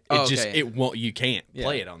run it. Okay. It won't. You can't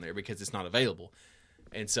play it on there because it's not available.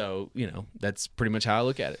 And so that's pretty much how I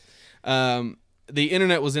look at it. The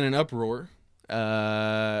internet was in an uproar.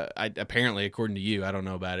 Apparently, according to you, I don't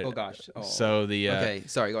know about it. Oh gosh. Oh. So okay,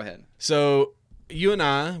 sorry. Go ahead. So you and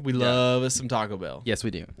I, we love us some Taco Bell. Yes, we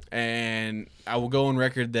do. And I will go on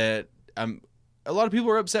record that a lot of people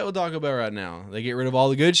are upset with Taco Bell right now. They get rid of all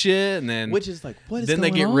the good shit, and then which is like, what is then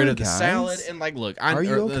going they get on, rid of guys? the salad and like, look, are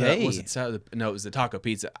you okay? No, it was the taco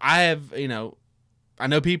pizza. I have I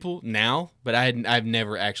know people now, but I've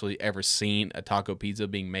never actually ever seen a taco pizza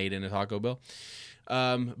being made in a Taco Bell.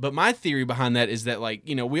 But my theory behind that is that, like,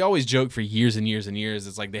 we always joke for years and years and years.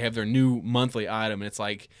 It's like they have their new monthly item, and it's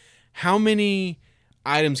like, how many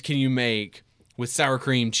items can you make with sour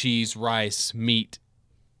cream, cheese, rice, meat,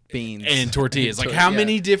 beans, and tortillas? Like, how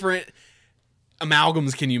many different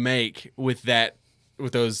amalgams can you make with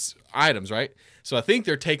those items, right? So I think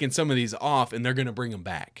they're taking some of these off, and they're going to bring them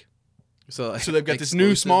back. So they've got this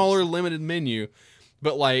new, smaller, limited menu,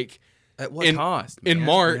 but like at what cost? In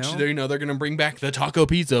March, they're going to bring back the taco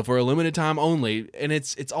pizza for a limited time only, and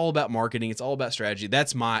it's all about marketing. It's all about strategy.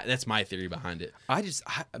 That's my theory behind it.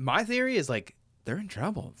 My theory is like, they're in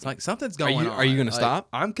trouble. It's like something's going on. Are you going to stop?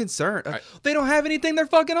 I'm concerned. They don't have anything they're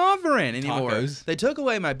fucking offering anymore. Tacos. They took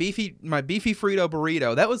away my beefy Frito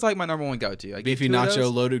burrito. That was like my number one go-to. Beefy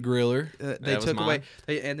nacho loaded griller. They took away,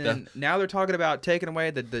 and then now they're talking about taking away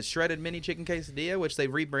the shredded mini chicken quesadilla, which they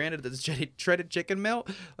rebranded as shredded chicken melt.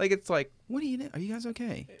 Like it's like, what do you? Are you guys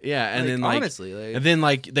okay? Yeah, and then honestly, and then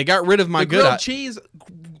they got rid of my grilled cheese.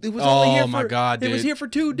 It was only here my god, dude! It was here for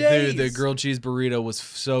 2 days. Dude, the grilled cheese burrito was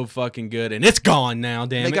so fucking good, and it's gone now.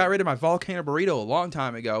 Damn it! They got rid of my volcano burrito a long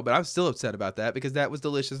time ago, but I'm still upset about that because that was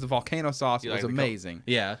delicious. The volcano sauce was amazing.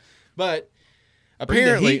 Yeah, but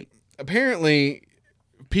apparently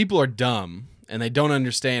people are dumb and they don't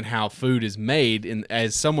understand how food is made. And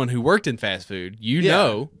as someone who worked in fast food,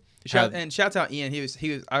 know. Shouts out Ian. He was.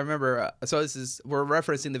 I remember. So we're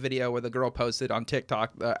referencing the video where the girl posted on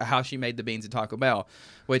TikTok how she made the beans at Taco Bell,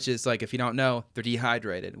 which is like, if you don't know, they're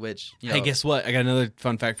dehydrated. Which hey, guess what? I got another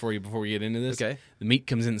fun fact for you before we get into this. Okay. The meat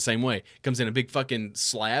comes in the same way. It comes in a big fucking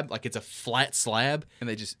slab, like it's a flat slab, and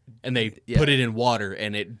they put it in water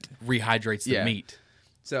and it rehydrates the meat.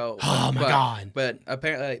 So, my God! But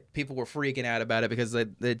apparently, people were freaking out about it because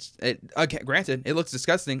okay, granted, it looks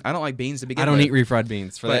disgusting. I don't like beans to begin with. I don't eat refried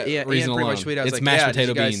beans for that reason Ian alone. Pretty much tweeted, it's mashed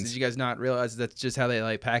potato beans. Did you guys not realize that's just how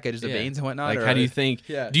they package the beans and whatnot? Like, how do you think?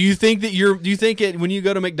 Yeah. Do you think when you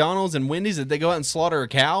go to McDonald's and Wendy's that they go out and slaughter a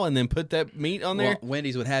cow and then put that meat on there? Well,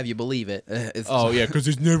 Wendy's would have you believe it. Yeah, because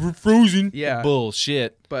it's never frozen. Yeah,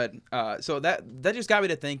 bullshit. But so that just got me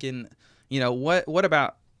to thinking. What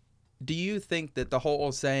about? Do you think that the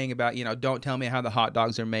whole saying about, don't tell me how the hot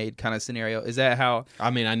dogs are made kind of scenario, is that how... I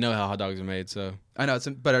mean, I know how hot dogs are made, so... I know,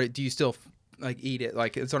 but do you still, eat it?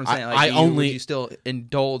 Like, that's what I'm saying. Like, would you still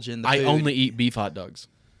indulge in the food? I only eat beef hot dogs.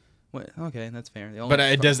 Okay, that's fair. But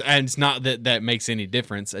it does, and it's not that makes any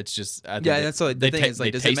difference. It's just... that's what the thing is.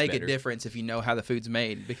 Like, does it make a difference if you know how the food's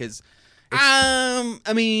made? Because...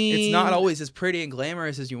 I mean, it's not always as pretty and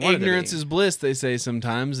glamorous as you want it to be. Ignorance is bliss, they say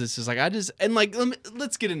sometimes. It's just like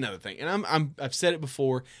let's get another thing. And I've said it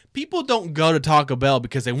before. People don't go to Taco Bell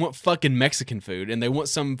because they want fucking Mexican food and they want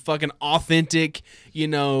some fucking authentic, They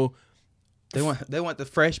want the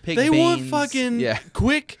fresh pig beans. They want fucking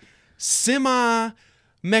quick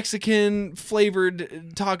Mexican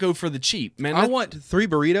flavored taco for the cheap, man. I want 3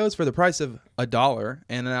 burritos for the price of $1,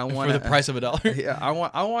 and then I want for the price of $1. Yeah, I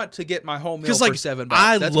want to get my whole meal for $7.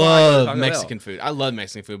 I love Mexican food. I love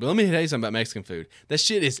Mexican food, but let me tell you something about Mexican food. That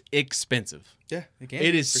shit is expensive. Yeah,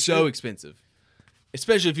 it is so expensive.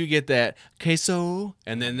 Especially if you get that queso,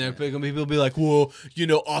 and then people will be like, well,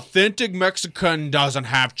 authentic Mexican doesn't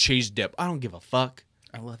have cheese dip. I don't give a fuck.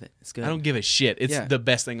 I love it. It's good. I don't give a shit. It's the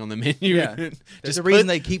best thing on the menu. Yeah. There's a reason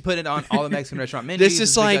they keep putting it on all the Mexican restaurant menus.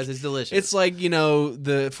 Because it's delicious. It's like,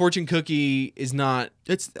 the fortune cookie is not...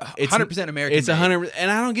 It's 100% American. It's 100%.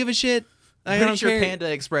 And I don't give a shit. I'm pretty sure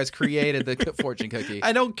Panda Express created the fortune cookie.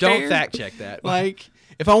 I don't care. Don't fact check that. Like,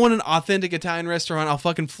 if I want an authentic Italian restaurant, I'll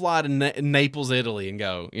fucking fly to Naples, Italy and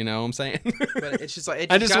go. You know what I'm saying? But it's just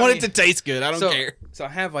like... I just want it to taste good. I don't care. So I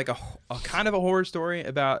have like a kind of a horror story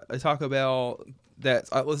about a Taco Bell...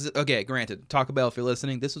 okay, granted, Taco Bell, if you're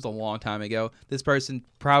listening, this was a long time ago. This person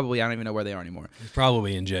probably, I don't even know where they are anymore. He's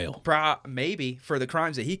probably in jail. Maybe for the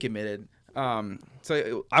crimes that he committed.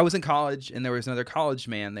 So I was in college, and there was another college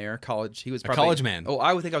man there. He was probably... A college man? Oh,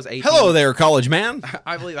 I would think I was 18. Hello there, college man.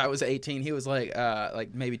 I believe I was 18. He was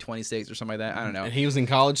like maybe 26 or something like that. I don't know. And he was in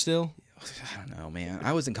college still? I don't know, man.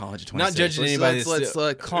 I was in college at 26. Not judging anybody.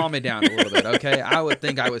 Let's calm it down a little bit, okay? I would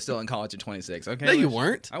think I was still in college at 26, okay? No, you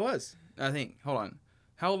weren't. I was. I think. Hold on.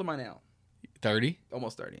 How old am I now? 30.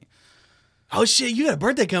 Almost 30. Oh shit! You got a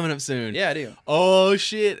birthday coming up soon. Yeah, I do. Oh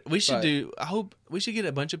shit! I hope we should get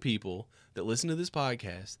a bunch of people that listen to this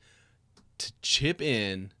podcast to chip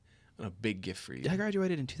in on a big gift for you. I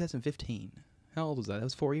graduated in 2015. How old was that? That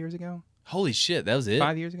was 4 years ago. Holy shit! That was it.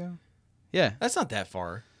 5 years ago. Yeah, that's not that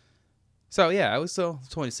far. So yeah, I was still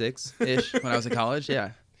 26-ish when I was in college.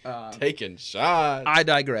 Yeah. Taking shots. I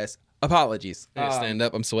digress. Apologies. Stand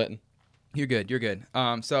up. I'm sweating. You're good. You're good.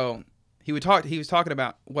 So he was talking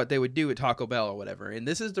about what they would do at Taco Bell or whatever. And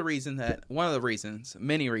this is one of the reasons,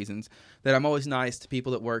 many reasons, that I'm always nice to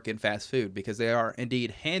people that work in fast food, because they are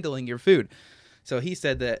indeed handling your food. So he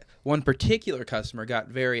said that one particular customer got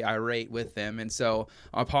very irate with them, and so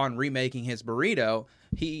upon remaking his burrito,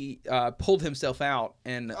 he pulled himself out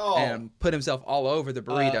and put himself all over the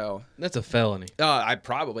burrito. That's a felony. I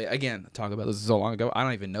probably, again, talk about this so long ago. I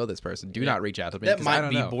don't even know this person. Do not reach out to me. That might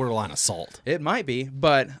be borderline assault. It might be,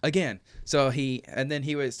 but again, then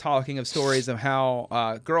he was talking of stories of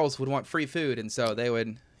how girls would want free food, and so they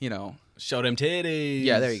would, show them titties.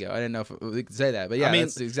 Yeah, there you go. I didn't know if we could say that, but yeah, I mean,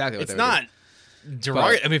 that's exactly what it's they would not. do.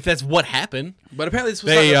 I mean, if that's what happened. But apparently this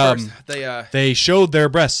was not the first. They showed their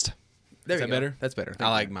breast. There Is you that go. better? That's better. I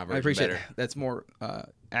like my version I appreciate better. it. That's more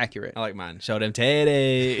accurate. I like mine. Show them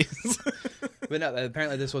titties. But no,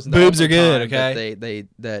 apparently this wasn't Boobs the are good, time okay?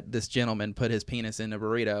 that this gentleman put his penis in a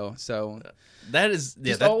burrito. So That is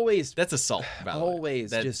always that's assault. By the way.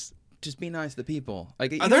 always just be nice to people.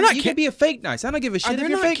 Like Are there not you can be a fake nice. I don't give a shit Are if there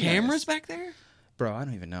you're not fake cameras nice. back there? Bro, I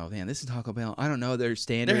don't even know. Man, this is Taco Bell. I don't know their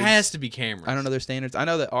standards. There has to be cameras. I don't know their standards. I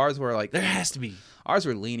know that ours were like There has to be. Ours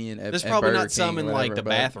were lenient. There's at probably Burger not some King in or like whatever, the but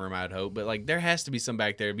bathroom, I'd hope, but like there has to be some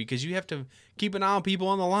back there because you have to keep an eye on people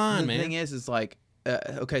on the line, The man. thing is like,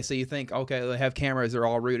 okay, so you think, okay, they have cameras, they're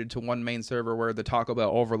all routed to one main server where the Taco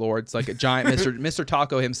Bell overlords, like a giant Mr.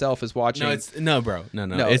 Taco himself is watching. No, bro.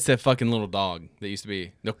 No. It's that fucking little dog that used to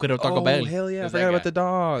be No Quiero Taco Bell. Oh, hell yeah. I Who's forgot that about guy? the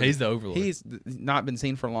dog. He's the overlord. He's not been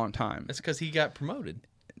seen for a long time. That's because he got promoted.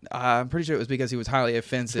 I'm pretty sure it was because he was highly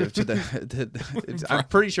offensive to the. I'm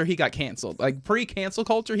pretty sure he got canceled. Like pre-cancel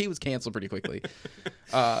culture, he was canceled pretty quickly.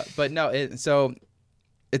 But no, so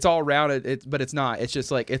it's all routed. But it's not. It's just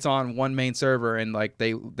like it's on one main server, and like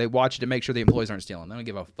they watch it to make sure the employees aren't stealing. They don't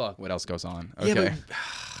give a fuck what else goes on. Okay. Yeah,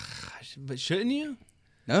 but shouldn't you?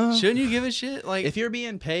 No. Shouldn't you give a shit? Like If you're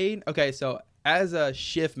being paid, okay, so as a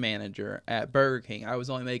shift manager at Burger King, I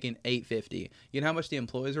was only making $8.50. You know how much the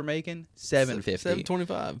employees were making? $7.50. $7.25.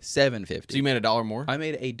 $7.50. So you made $1 more? I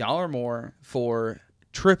made $1 more for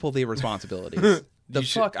triple the responsibilities.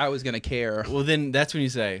 Fuck I was gonna care. Well, then that's when you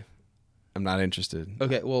say, I'm not interested.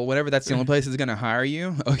 Okay, well, whenever that's the only place that's gonna hire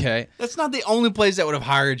you, okay, That's not the only place that would have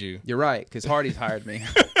hired you. you're right, because Hardee's hired me.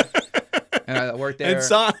 And I worked there. And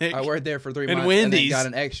Sonic. I worked there for 3 And months, Wendy's. and then got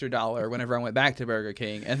an extra $1 whenever I went back to Burger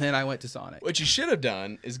King, and then I went to Sonic. What you should have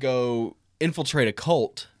done is go infiltrate a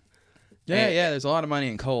cult. Yeah, there's a lot of money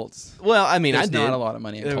in cults. Well, I mean, There's I did. not a lot of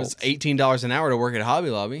money in It cults. was $18 an hour to work at Hobby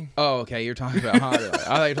Lobby. Oh, okay. You're talking about Hobby Lobby. I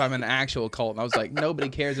thought you were talking about an actual cult. And I was like, nobody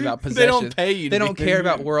cares about possessions. They don't pay you to They don't be care there.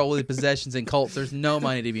 about worldly possessions and cults. There's no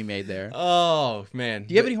money to be made there. Oh, man.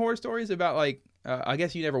 Do you have any horror stories about like? I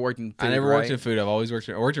guess you never worked in food. I never right? worked in food. I've always worked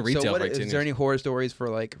in retail So for 10 is years. there any horror stories for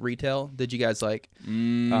like retail? Did you guys like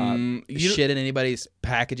You- shit in anybody's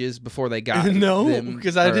packages before they got No, them,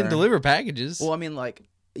 because I didn't or- deliver packages. Well, I mean, like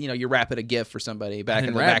you're wrapping a gift for somebody back in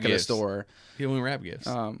didn't the wrap back of the gifts. store. You don't wrap gifts.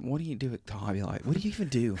 What do you do at Hobby Lobby? What do you even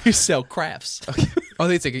do? You sell crafts. Oh,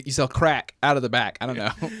 they say you sell crack out of the back. I don't know.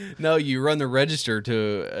 No, you run the register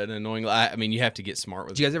to an annoying. I mean, you have to get smart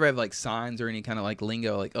with Do you guys ever have like signs or any kind of like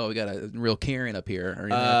lingo, like, oh, we got a real Karen up here, or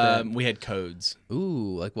anything like We had codes. that?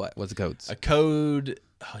 Ooh, like what? What's the codes? A code.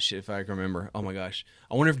 Oh shit! If I can remember. Oh my gosh!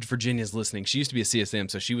 I wonder if Virginia's listening. She used to be a CSM,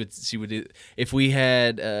 so she would. If we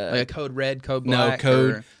had Like a code red, code no black.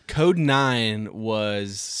 code 9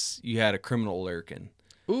 was you had a criminal lurking.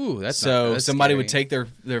 Ooh, that's So that's somebody would scary. take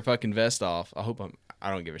their fucking vest off.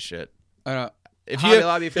 I don't give a shit. I don't. If Hobby you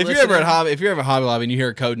Lobby, if you're ever at Hobby, if you're ever at Hobby Lobby and you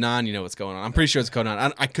hear code 9, you know what's going on. I'm pretty sure it's code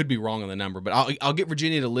 9. I could be wrong on the number, but I'll get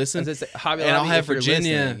Virginia to listen, Hobby and I'll Lobby, have if you're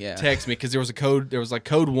Virginia listening, yeah. text me because there was a code. There was like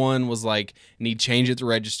code 1 was like need change it to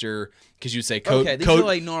register because you'd say code. Okay, these code are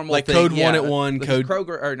like normal like thing, code yeah. 1 at 1 Like code.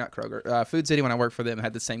 Kroger or not Kroger, Food City when I worked for them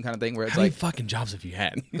had the same kind of thing where it's How many like, fucking jobs have you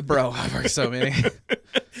had? bro, I've worked so many.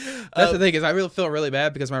 That's the thing is I really feel really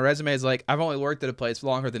bad because my resume is like I've only worked at a place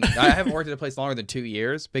I haven't worked at a place longer than 2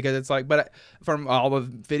 years because it's like, but from all the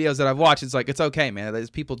videos that I've watched, it's like it's okay, man. There's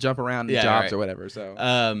people jump around in Yeah, jobs right. or whatever.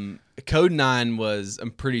 So Code 9 was.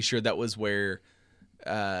 I'm pretty sure that was where.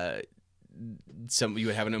 You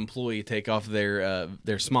would have an employee take off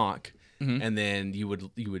their smock, and then you would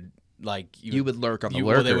lurk on the lurker.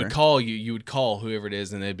 Well, they would call you. You would call whoever it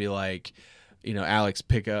is, and they'd be like, Alex,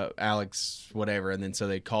 pick up Alex, whatever. And then so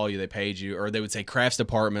they'd call you, they paid you, or they would say crafts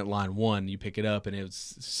department line 1. You pick it up, and it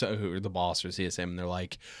was or the boss or CSM, and they're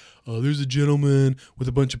like, oh, there's a gentleman with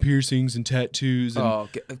a bunch of piercings and tattoos. And,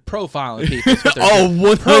 profiling people. is what they're oh,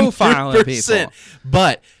 doing. 100%. Profiling people.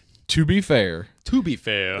 But to be fair, they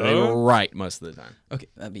they were right most of the time. Okay,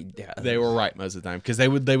 I mean, yeah. They were right most of the time because they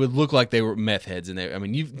would look like they were meth heads,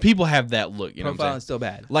 and people have that look. You know what I'm saying? Profiling's still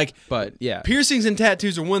bad. Like, But yeah, piercings and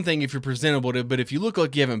tattoos are one thing if you're presentable to, but if you look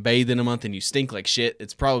like you haven't bathed in a month and you stink like shit,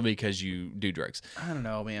 it's probably because you do drugs. I don't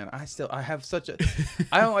know, man. I have such a.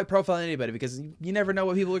 I don't like profiling anybody because you never know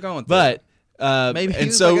what people are going through. But Maybe he and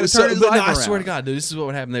was so, like, gonna turn his but no, life I swear to around. God, dude, this is what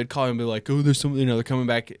would happen. They'd call and be like, "Oh, there's some, they're coming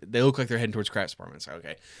back. They look like they're heading towards crafts department." So okay,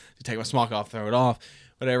 you take my smock off, throw it off,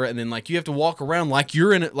 whatever, and then like you have to walk around like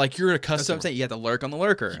you're a that's what customer. I'm saying. You have to lurk on the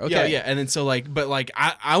lurker. Okay, Yeah, yeah, and then so like, but like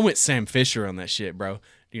I went Sam Fisher on that shit, bro.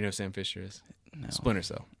 Do you know who Sam Fisher is? No. Splinter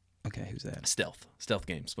Cell, Okay, who's that? stealth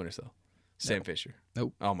game, Splinter Cell, Sam Fisher.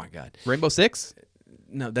 Nope. Oh my God. Rainbow Six.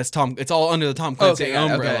 No, that's Tom. It's all under the Tom Clancy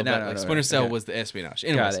umbrella. Okay, but Splinter Cell was the espionage.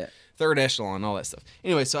 Anyways, Got it. Third echelon, all that stuff.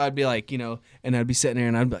 Anyway, so I'd be like, and I'd be sitting there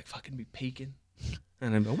and I'd be like, fucking be peeking,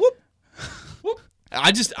 and I'd be like, whoop, whoop.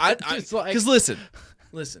 Because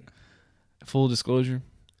listen. Full disclosure,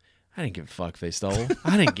 I didn't give a fuck if they stole.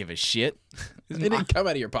 I didn't give a shit. It didn't come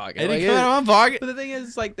out of your pocket. It didn't come out of my pocket. But the thing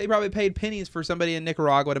is, like, they probably paid pennies for somebody in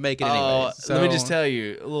Nicaragua to make it anyway. So. Let me just tell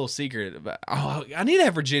you a little secret about. Oh, I need to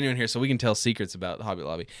have Virginia in here so we can tell secrets about Hobby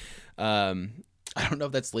Lobby. I don't know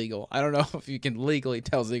if that's legal. I don't know if you can legally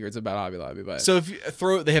tell secrets about Hobby Lobby. But so if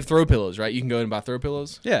you they have throw pillows, right? You can go in and buy throw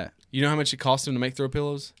pillows. Yeah. You know how much it costs them to make throw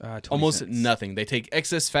pillows? 20 Almost cents. nothing. They take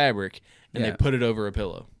excess fabric and they put it over a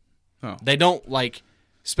pillow. Oh. They don't like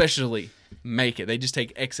specially make it. They just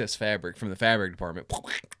take excess fabric from the fabric department.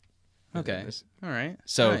 Okay. All right.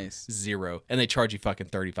 So nice. $0, and they charge you fucking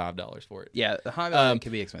 $35 for it. Yeah, the Hobby Lobby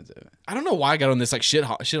can be expensive. I don't know why I got on this like shit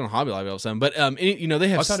on Hobby Lobby all of a sudden, but they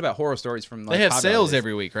have. I was talking about horror stories from. Like, they have Hobby sales Lobbies.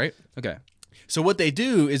 every week, right? Okay. So what they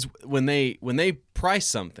do is when they price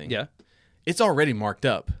something, it's already marked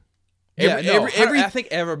up. I think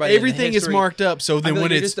everybody. Everything is marked up. So then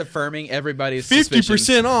when it's just affirming everybody's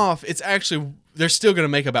 50% off, it's actually they're still going to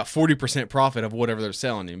make about 40% profit of whatever they're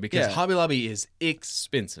selling you because Hobby Lobby is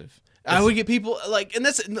expensive. I would get people like, and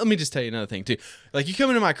that's. Let me just tell you another thing too. Like you come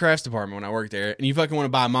into my crafts department when I work there, and you fucking want to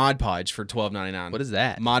buy a Mod Podge for $12.99. What is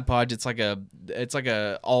that? Mod Podge? It's like a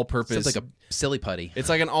all-purpose. Sounds like a silly putty. It's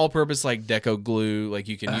like an all-purpose like deco glue. Like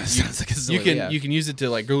you can you can use it to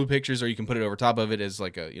like glue pictures, or you can put it over top of it as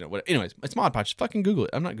like a what. Anyways, it's Mod Podge. Fucking Google it.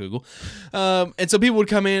 I'm not Google. And so people would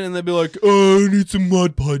come in and they'd be like, "Oh, I need some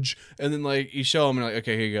Mod Podge," and then like you show them and like,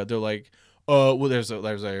 "Okay, here you go." They're like. Well, there's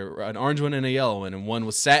an orange one and a yellow one, and one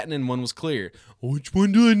was satin and one was clear. Which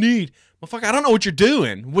one do I need? Well, fuck, I don't know what you're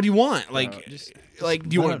doing. What do you want? Like,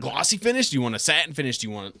 do you want a glossy finish? Do you want a satin finish? Do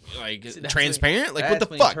you want like transparent? Like, what the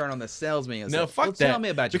fuck? Turn on the salesman. No, fuck that. Tell me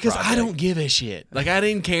about your because project. I don't give a shit. Like, I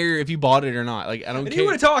didn't care if you bought it or not. Like, I don't care. You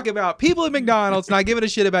want to talk about people at McDonald's not giving a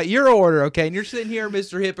shit about your order, okay? And you're sitting here,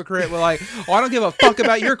 Mr. Hypocrite, with like, oh, I don't give a fuck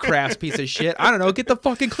about your crafts, piece of shit. I don't know. Get the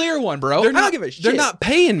fucking clear one, bro. I don't give a shit. They're not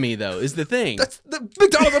paying me though. Is the thing. That's the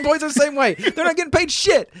McDonald's employees are the same way. They're not getting paid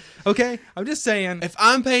shit. Okay, I'm just saying. If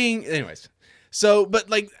I'm paying, anyways. So, but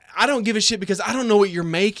like, I don't give a shit because I don't know what you're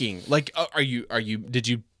making. Like, did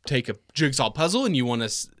you take a jigsaw puzzle and you want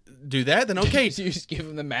to do that? Then okay. So you just give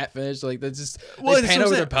them the matte finish, like that's just they pan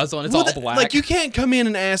over their puzzle and it's all black. Like you can't come in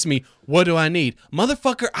and ask me, what do I need?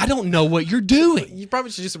 Motherfucker, I don't know what you're doing. You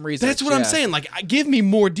probably should do some research. That's what I'm saying. Like, give me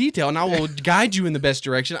more detail and I will guide you in the best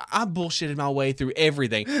direction. I bullshitted my way through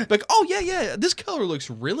everything. Like, oh yeah, this color looks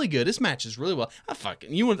really good. This matches really well.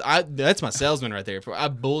 That's my salesman right there. I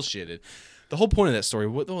bullshitted. The whole point of that story.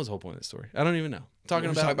 What was the whole point of that story? I don't even know. Talking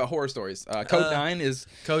about horror stories. Code 9 is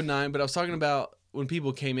Code 9, but I was talking about when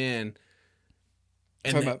people came in.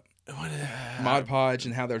 And talking about Mod Podge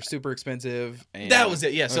and how they're super expensive. And, that was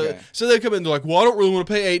it. Yeah. So okay. so they come in. They're like, "Well, I don't really want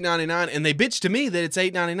to pay $8.99," and they bitch to me that it's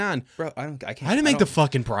 $8.99. Bro, I can't. I didn't make the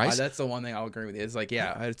fucking price. That's the one thing I'll agree with you. It's like,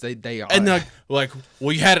 yeah, they are. And they're like,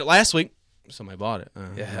 well, you had it last week. Somebody bought it.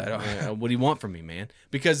 Yeah. What do you want from me, man?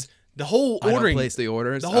 Because the whole ordering, I don't place the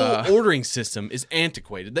orders. The whole ordering system is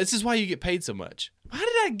antiquated. This is why you get paid so much. How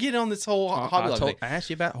did I get on this whole Hobby Lobby thing? I asked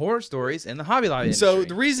you about horror stories in the Hobby Lobby industry. So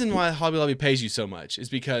the reason why Hobby Lobby pays you so much is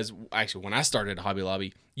because, actually, when I started at Hobby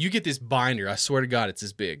Lobby, you get this binder. I swear to God, it's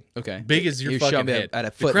this big. Okay. Big as your fucking head. At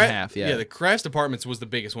a foot and a half, yeah. Yeah, the crafts departments was the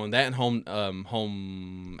biggest one. That and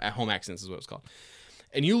home accents is what it's called.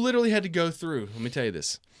 And you literally had to go through, let me tell you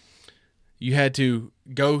this. You had to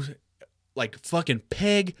go like fucking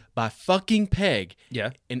peg by fucking peg.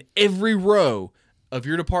 Yeah. In every row of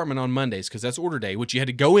your department on Mondays, because that's order day, which you had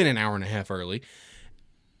to go in an hour and a half early.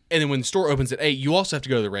 And then when the store opens at 8, you also have to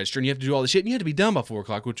go to the register and you have to do all the shit. And you had to be done by 4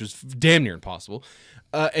 o'clock, which was damn near impossible.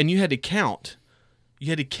 And you had to count. You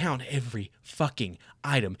had to count every fucking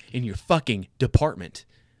item in your fucking department.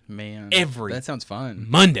 Man. That sounds fun.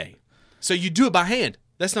 Monday. So you do it by hand.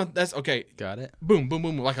 That's okay. Got it. Boom, boom,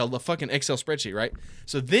 boom, like a fucking Excel spreadsheet, right?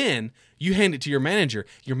 So then you hand it to your manager.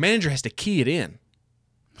 Your manager has to key it in.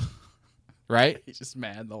 Right? He's just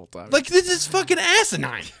mad the whole time. Like, this is fucking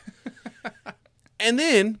asinine. And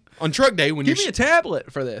then on truck day, when give me a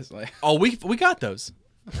tablet for this. Like, oh, we got those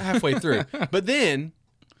halfway through. But then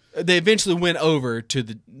they eventually went over to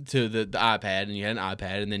the iPad, and you had an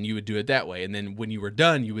iPad, and then you would do it that way. And then when you were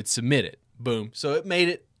done, you would submit it. Boom. So it made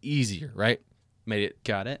it easier, right? Made it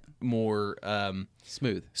got it more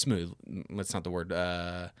smooth. That's not the word.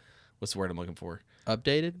 What's the word I'm looking for?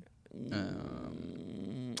 Updated.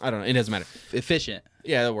 I don't know. It doesn't matter. Efficient.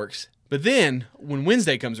 Yeah, that works. But then when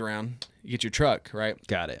Wednesday comes around, you get your truck, right?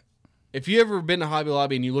 Got it. If you ever been to Hobby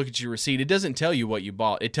Lobby and you look at your receipt, it doesn't tell you what you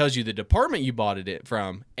bought. It tells you the department you bought it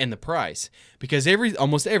from and the price. Because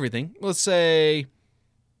almost everything, let's say,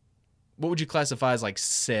 what would you classify as like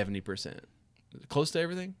 70%? Close to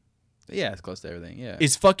everything? Yeah, it's close to everything. Yeah,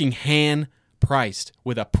 is fucking hand priced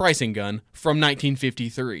with a pricing gun from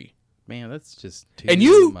 1953. Man, that's just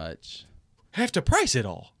too much. Have to price it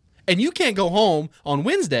all. And you can't go home on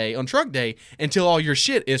Wednesday, on truck day, until all your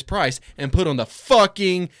shit is priced and put on the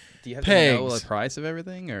fucking Do you have pegs. to know the price of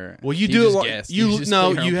everything, or well, you do it. Guess? You just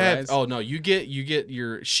no, put you your own have. price? Oh no, you get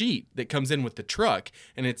your sheet that comes in with the truck,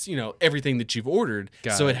 and it's everything that you've ordered.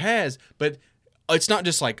 Got it has, but it's not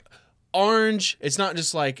just like orange. It's not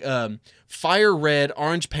just like fire red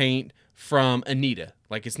orange paint from Anita.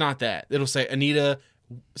 Like it's not that. It'll say Anita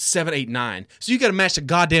 789. So you got to match the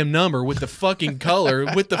goddamn number with the fucking color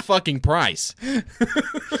with the fucking price.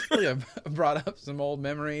 Yeah, brought up some old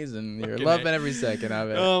memories, and you're loving every second of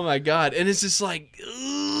it. Oh my god! And it's just like,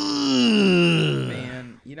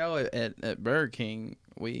 man, at Burger King,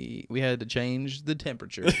 we had to change the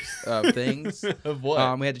temperatures of things. Of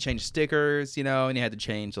what? We had to change stickers, and you had to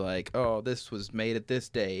change this was made at this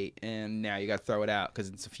date, and now you got to throw it out because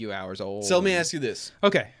it's a few hours old. So let me ask you this: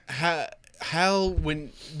 okay,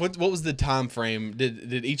 what was the time frame?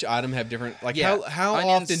 Did each item have different? Like how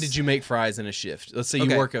Onions, often did you make fries in a shift? Let's say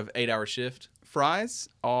you work an 8-hour shift. Fries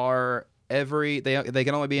are they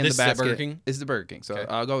can only be in the basket. This is Burger King? This is the Burger King. So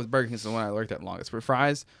okay. I'll go with Burger King. It's the one I worked at longest. For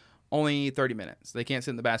fries, only 30 minutes. They can't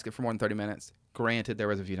sit in the basket for more than 30 minutes. Granted, there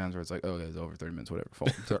was a few times where it's like, it was over 30 minutes, whatever.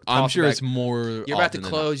 I'm sure it's more. You're about to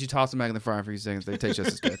close. You toss them back in the fryer for a few seconds. They taste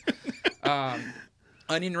just as good.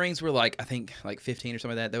 Onion rings were I think 15 or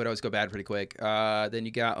something like that. They would always go bad pretty quick. Then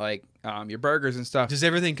you got your burgers and stuff. Does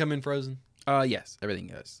everything come in frozen? Yes, everything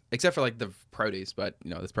does, except for the produce. But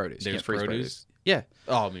it's produce. There's produce. Yeah.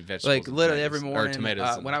 Oh, I mean vegetables. Literally every morning. Or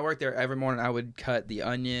tomatoes. When I worked there, every morning I would cut the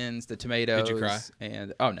onions, the tomatoes. Did you cry?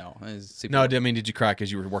 And oh no, it was super. No, I mean, did you cry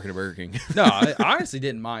because you were working at Burger King? No, I honestly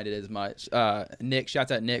didn't mind it as much. Nick,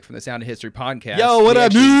 shouts out Nick from the Sound of History podcast. Yo, what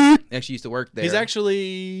up, dude? Actually used to work there. He's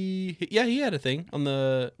actually, he had a thing on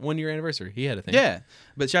the 1-year anniversary. He had a thing. Yeah,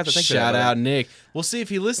 but shout out Nick. We'll see if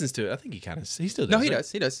he listens to it. I think he still does. No, he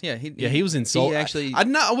does. He does. Yeah, he was insulted.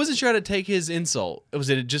 I wasn't sure how to take his insult. Was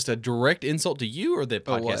it just a direct insult to you or the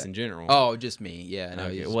podcast in general? Oh, just me. Yeah. No,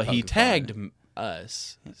 okay. He tagged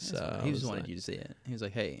us. So he just wanted you to see it. He was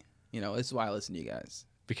like, "Hey, this is why I listen to you guys."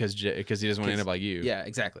 Because he doesn't want to end up like you. Yeah,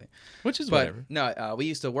 exactly. Which is whatever. No, we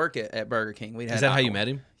used to work at Burger King. Is that how you met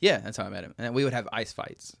him? Yeah, that's how I met him. And we would have ice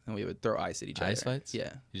fights, and we would throw ice at each other. Ice fights?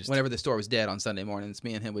 Yeah. Whenever the store was dead on Sunday mornings,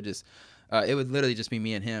 me and him would just. It would literally just be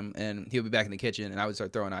me and him, and he would be back in the kitchen, and I would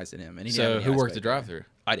start throwing ice at him. And who worked the drive-thru?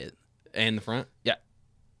 I did. And the front? Yeah.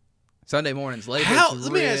 Sunday mornings, labor's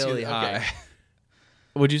Let me ask you, high. Okay.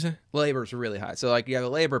 What'd you say? Labor's really high. So you have a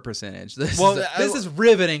labor percentage. This is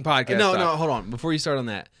riveting podcast. No, hold on. Before you start on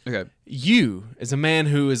that. Okay. You, as a man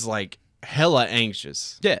who is hella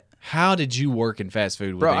anxious. Yeah. How did you work in fast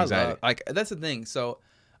food with anxiety? That's the thing. So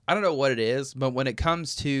I don't know what it is, but when it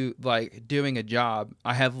comes to doing a job,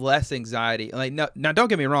 I have less anxiety. Now don't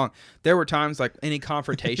get me wrong. There were times any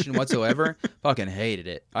confrontation whatsoever, fucking hated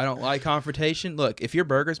it. I don't like confrontation. Look, if your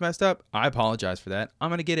burger's messed up, I apologize for that. I'm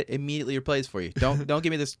gonna get it immediately replaced for you. Don't give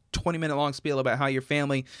me this 20-minute long spiel about how your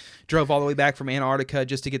family drove all the way back from Antarctica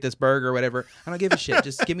just to get this burger or whatever. I don't give a shit.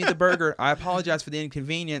 Just give me the burger. I apologize for the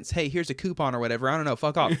inconvenience. Hey, here's a coupon or whatever. I don't know.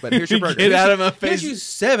 Fuck off. But here's your burger. Get out of my face. Here's you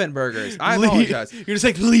 7 burgers. I apologize. You're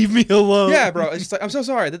just leave me alone. Yeah, bro. It's just I'm so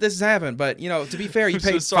sorry that this has happened. But to be fair, you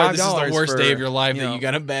paid $5. This is the worst day of your life that you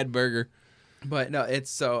got a bad burger. But no, it's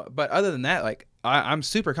so. But other than that, I'm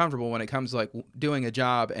super comfortable when it comes to doing a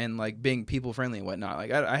job and being people friendly and whatnot.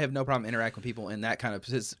 I have no problem interacting with people in that kind of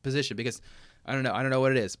position because I don't know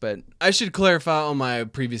what it is. But I should clarify on my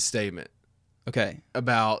previous statement. Okay.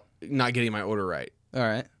 About not getting my order right. All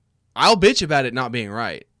right. I'll bitch about it not being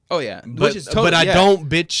right. Oh yeah, but I don't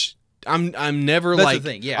bitch. I'm never That's the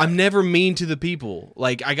thing, yeah. I'm never mean to the people.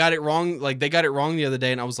 I got it wrong. They got it wrong the other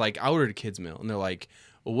day, and I was like, I ordered a kid's meal, and they're like,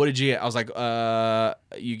 well, what did you get? I was like,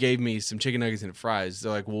 you gave me some chicken nuggets and fries.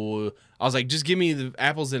 They're like, well, I was like, just give me the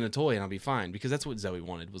apples and a toy, and I'll be fine because that's what Zoe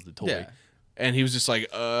wanted was the toy. Yeah. And he was just like,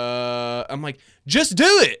 I'm like, just do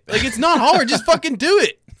it. It's not hard. Just fucking do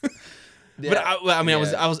it. Yeah.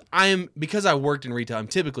 But I am because I worked in retail. I'm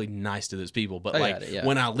typically nice to those people, but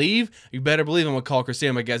when I leave, you better believe I'm gonna call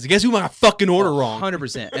Christina. My guys, guess who my fucking order wrong?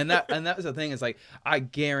 100%. And that was the thing. Is I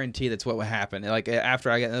guarantee that's what would happen. After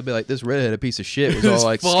I get, they'll be like, this redhead a piece of shit was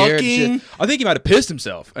all scared. And shit. I think he might have pissed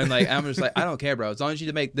himself. And I'm just I don't care, bro. As long as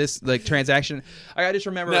you make this transaction. I just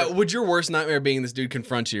remember. Now, would your worst nightmare being this dude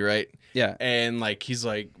confronts you, right? Yeah. And like he's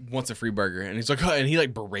like wants a free burger, and he's like, oh, and he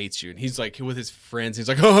like berates you, and he's like with his friends, he's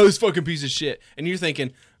like, oh, this fucking piece of shit, and you're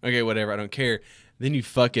thinking, okay, whatever, I don't care. Then you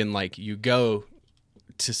fucking like you go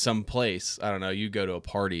to some place, I don't know, you go to a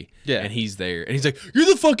party, and he's there, and he's like, you're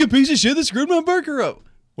the fucking piece of shit that screwed my burger up.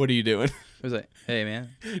 What are you doing? I was like, hey man,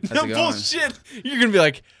 no bullshit. You're gonna be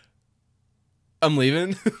like, I'm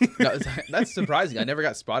leaving. No, that's surprising. I never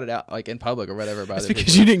got spotted out like in public or whatever. That's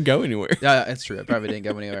because you didn't go anywhere. Yeah, it's true. I probably didn't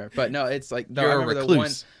go anywhere. But no, it's like no, you're I remember a recluse. The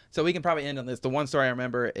one. So we can probably end on this. The one story I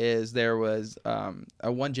remember is there was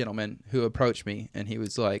a one gentleman who approached me, and he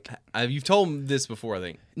was like, "You've told this before, I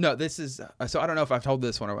think." No, this is so I don't know if I've told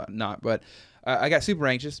this one or not, but I got super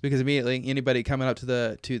anxious because immediately anybody coming up to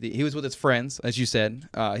the he was with his friends, as you said,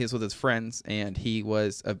 he was with his friends, and he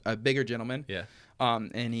was a bigger gentleman. Yeah.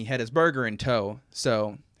 And he had his burger in tow,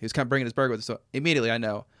 so he was kind of bringing his burger with him. So immediately I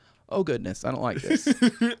know, oh goodness, I don't like this.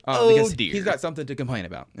 Because dear, he's got something to complain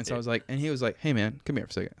about. And so I was like, and he was like, hey man, come here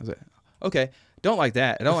for a second. I was like, okay, don't like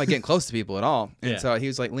that. I don't like getting close to people at all. And so he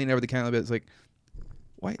was like leaning over the counter a bit. It's like,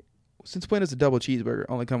 why? Since when does a double cheeseburger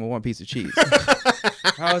only come with one piece of cheese?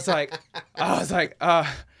 I was like,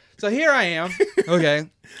 so here I am. Okay.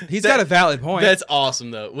 He's got a valid point. That's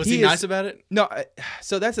awesome, though. Was he nice about it? No.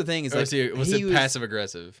 So that's the thing is, was it passive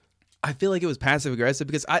aggressive? I feel like it was passive aggressive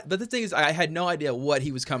because but the thing is, I had no idea what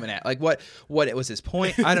he was coming at. Like what it was his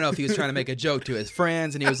point. I don't know if he was trying to make a joke to his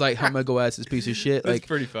friends, and he was like, "I'm gonna go ask this piece of shit." That's like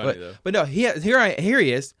pretty funny though. But no, here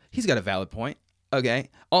he is. He's got a valid point. Okay.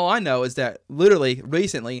 All I know is that literally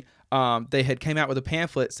recently, they had came out with a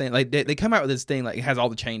pamphlet saying like they come out with this thing like it has all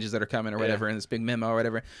the changes that are coming or whatever in this big memo or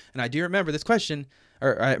whatever. And I do remember this question,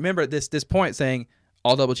 or I remember this point saying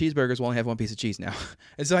all double cheeseburgers will only have one piece of cheese now.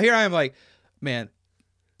 And so here I am like, man,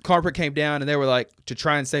 corporate came down and they were like, to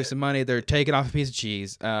try and save some money, they're taking off a piece of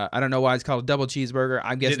cheese. I don't know why it's called a double cheeseburger.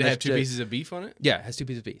 I'm guessing did it have two pieces of beef on it? Yeah, it has 2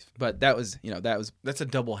 pieces of beef. But that's a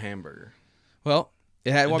double hamburger. Well,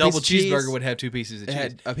 it had one piece of cheese. A double cheeseburger would have 2 pieces of cheese. It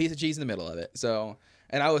had a piece of cheese in the middle of it. So,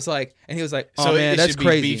 and I was like, and he was like, oh so man, that's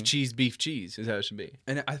crazy. Beef cheese is how it should be.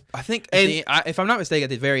 And I think, if I'm not mistaken, at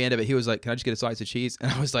the very end of it, he was like, can I just get a slice of cheese?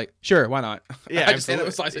 And I was like, sure, why not? Yeah, I just ended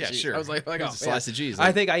with a slice of cheese. Sure. I was like oh, a slice of cheese.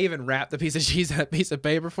 I think I even wrapped the piece of cheese in a piece of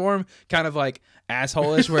paper for him, kind of like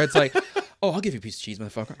asshole-ish, where it's like, oh, I'll give you a piece of cheese,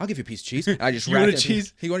 motherfucker. I'll give you a piece of cheese. And I just wrapped it.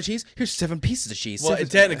 Cheese? You want a cheese? Here's 7 pieces of cheese. Well,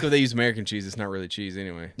 technically they use American cheese. It's not really cheese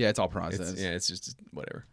anyway. Yeah, it's all processed. It's just whatever.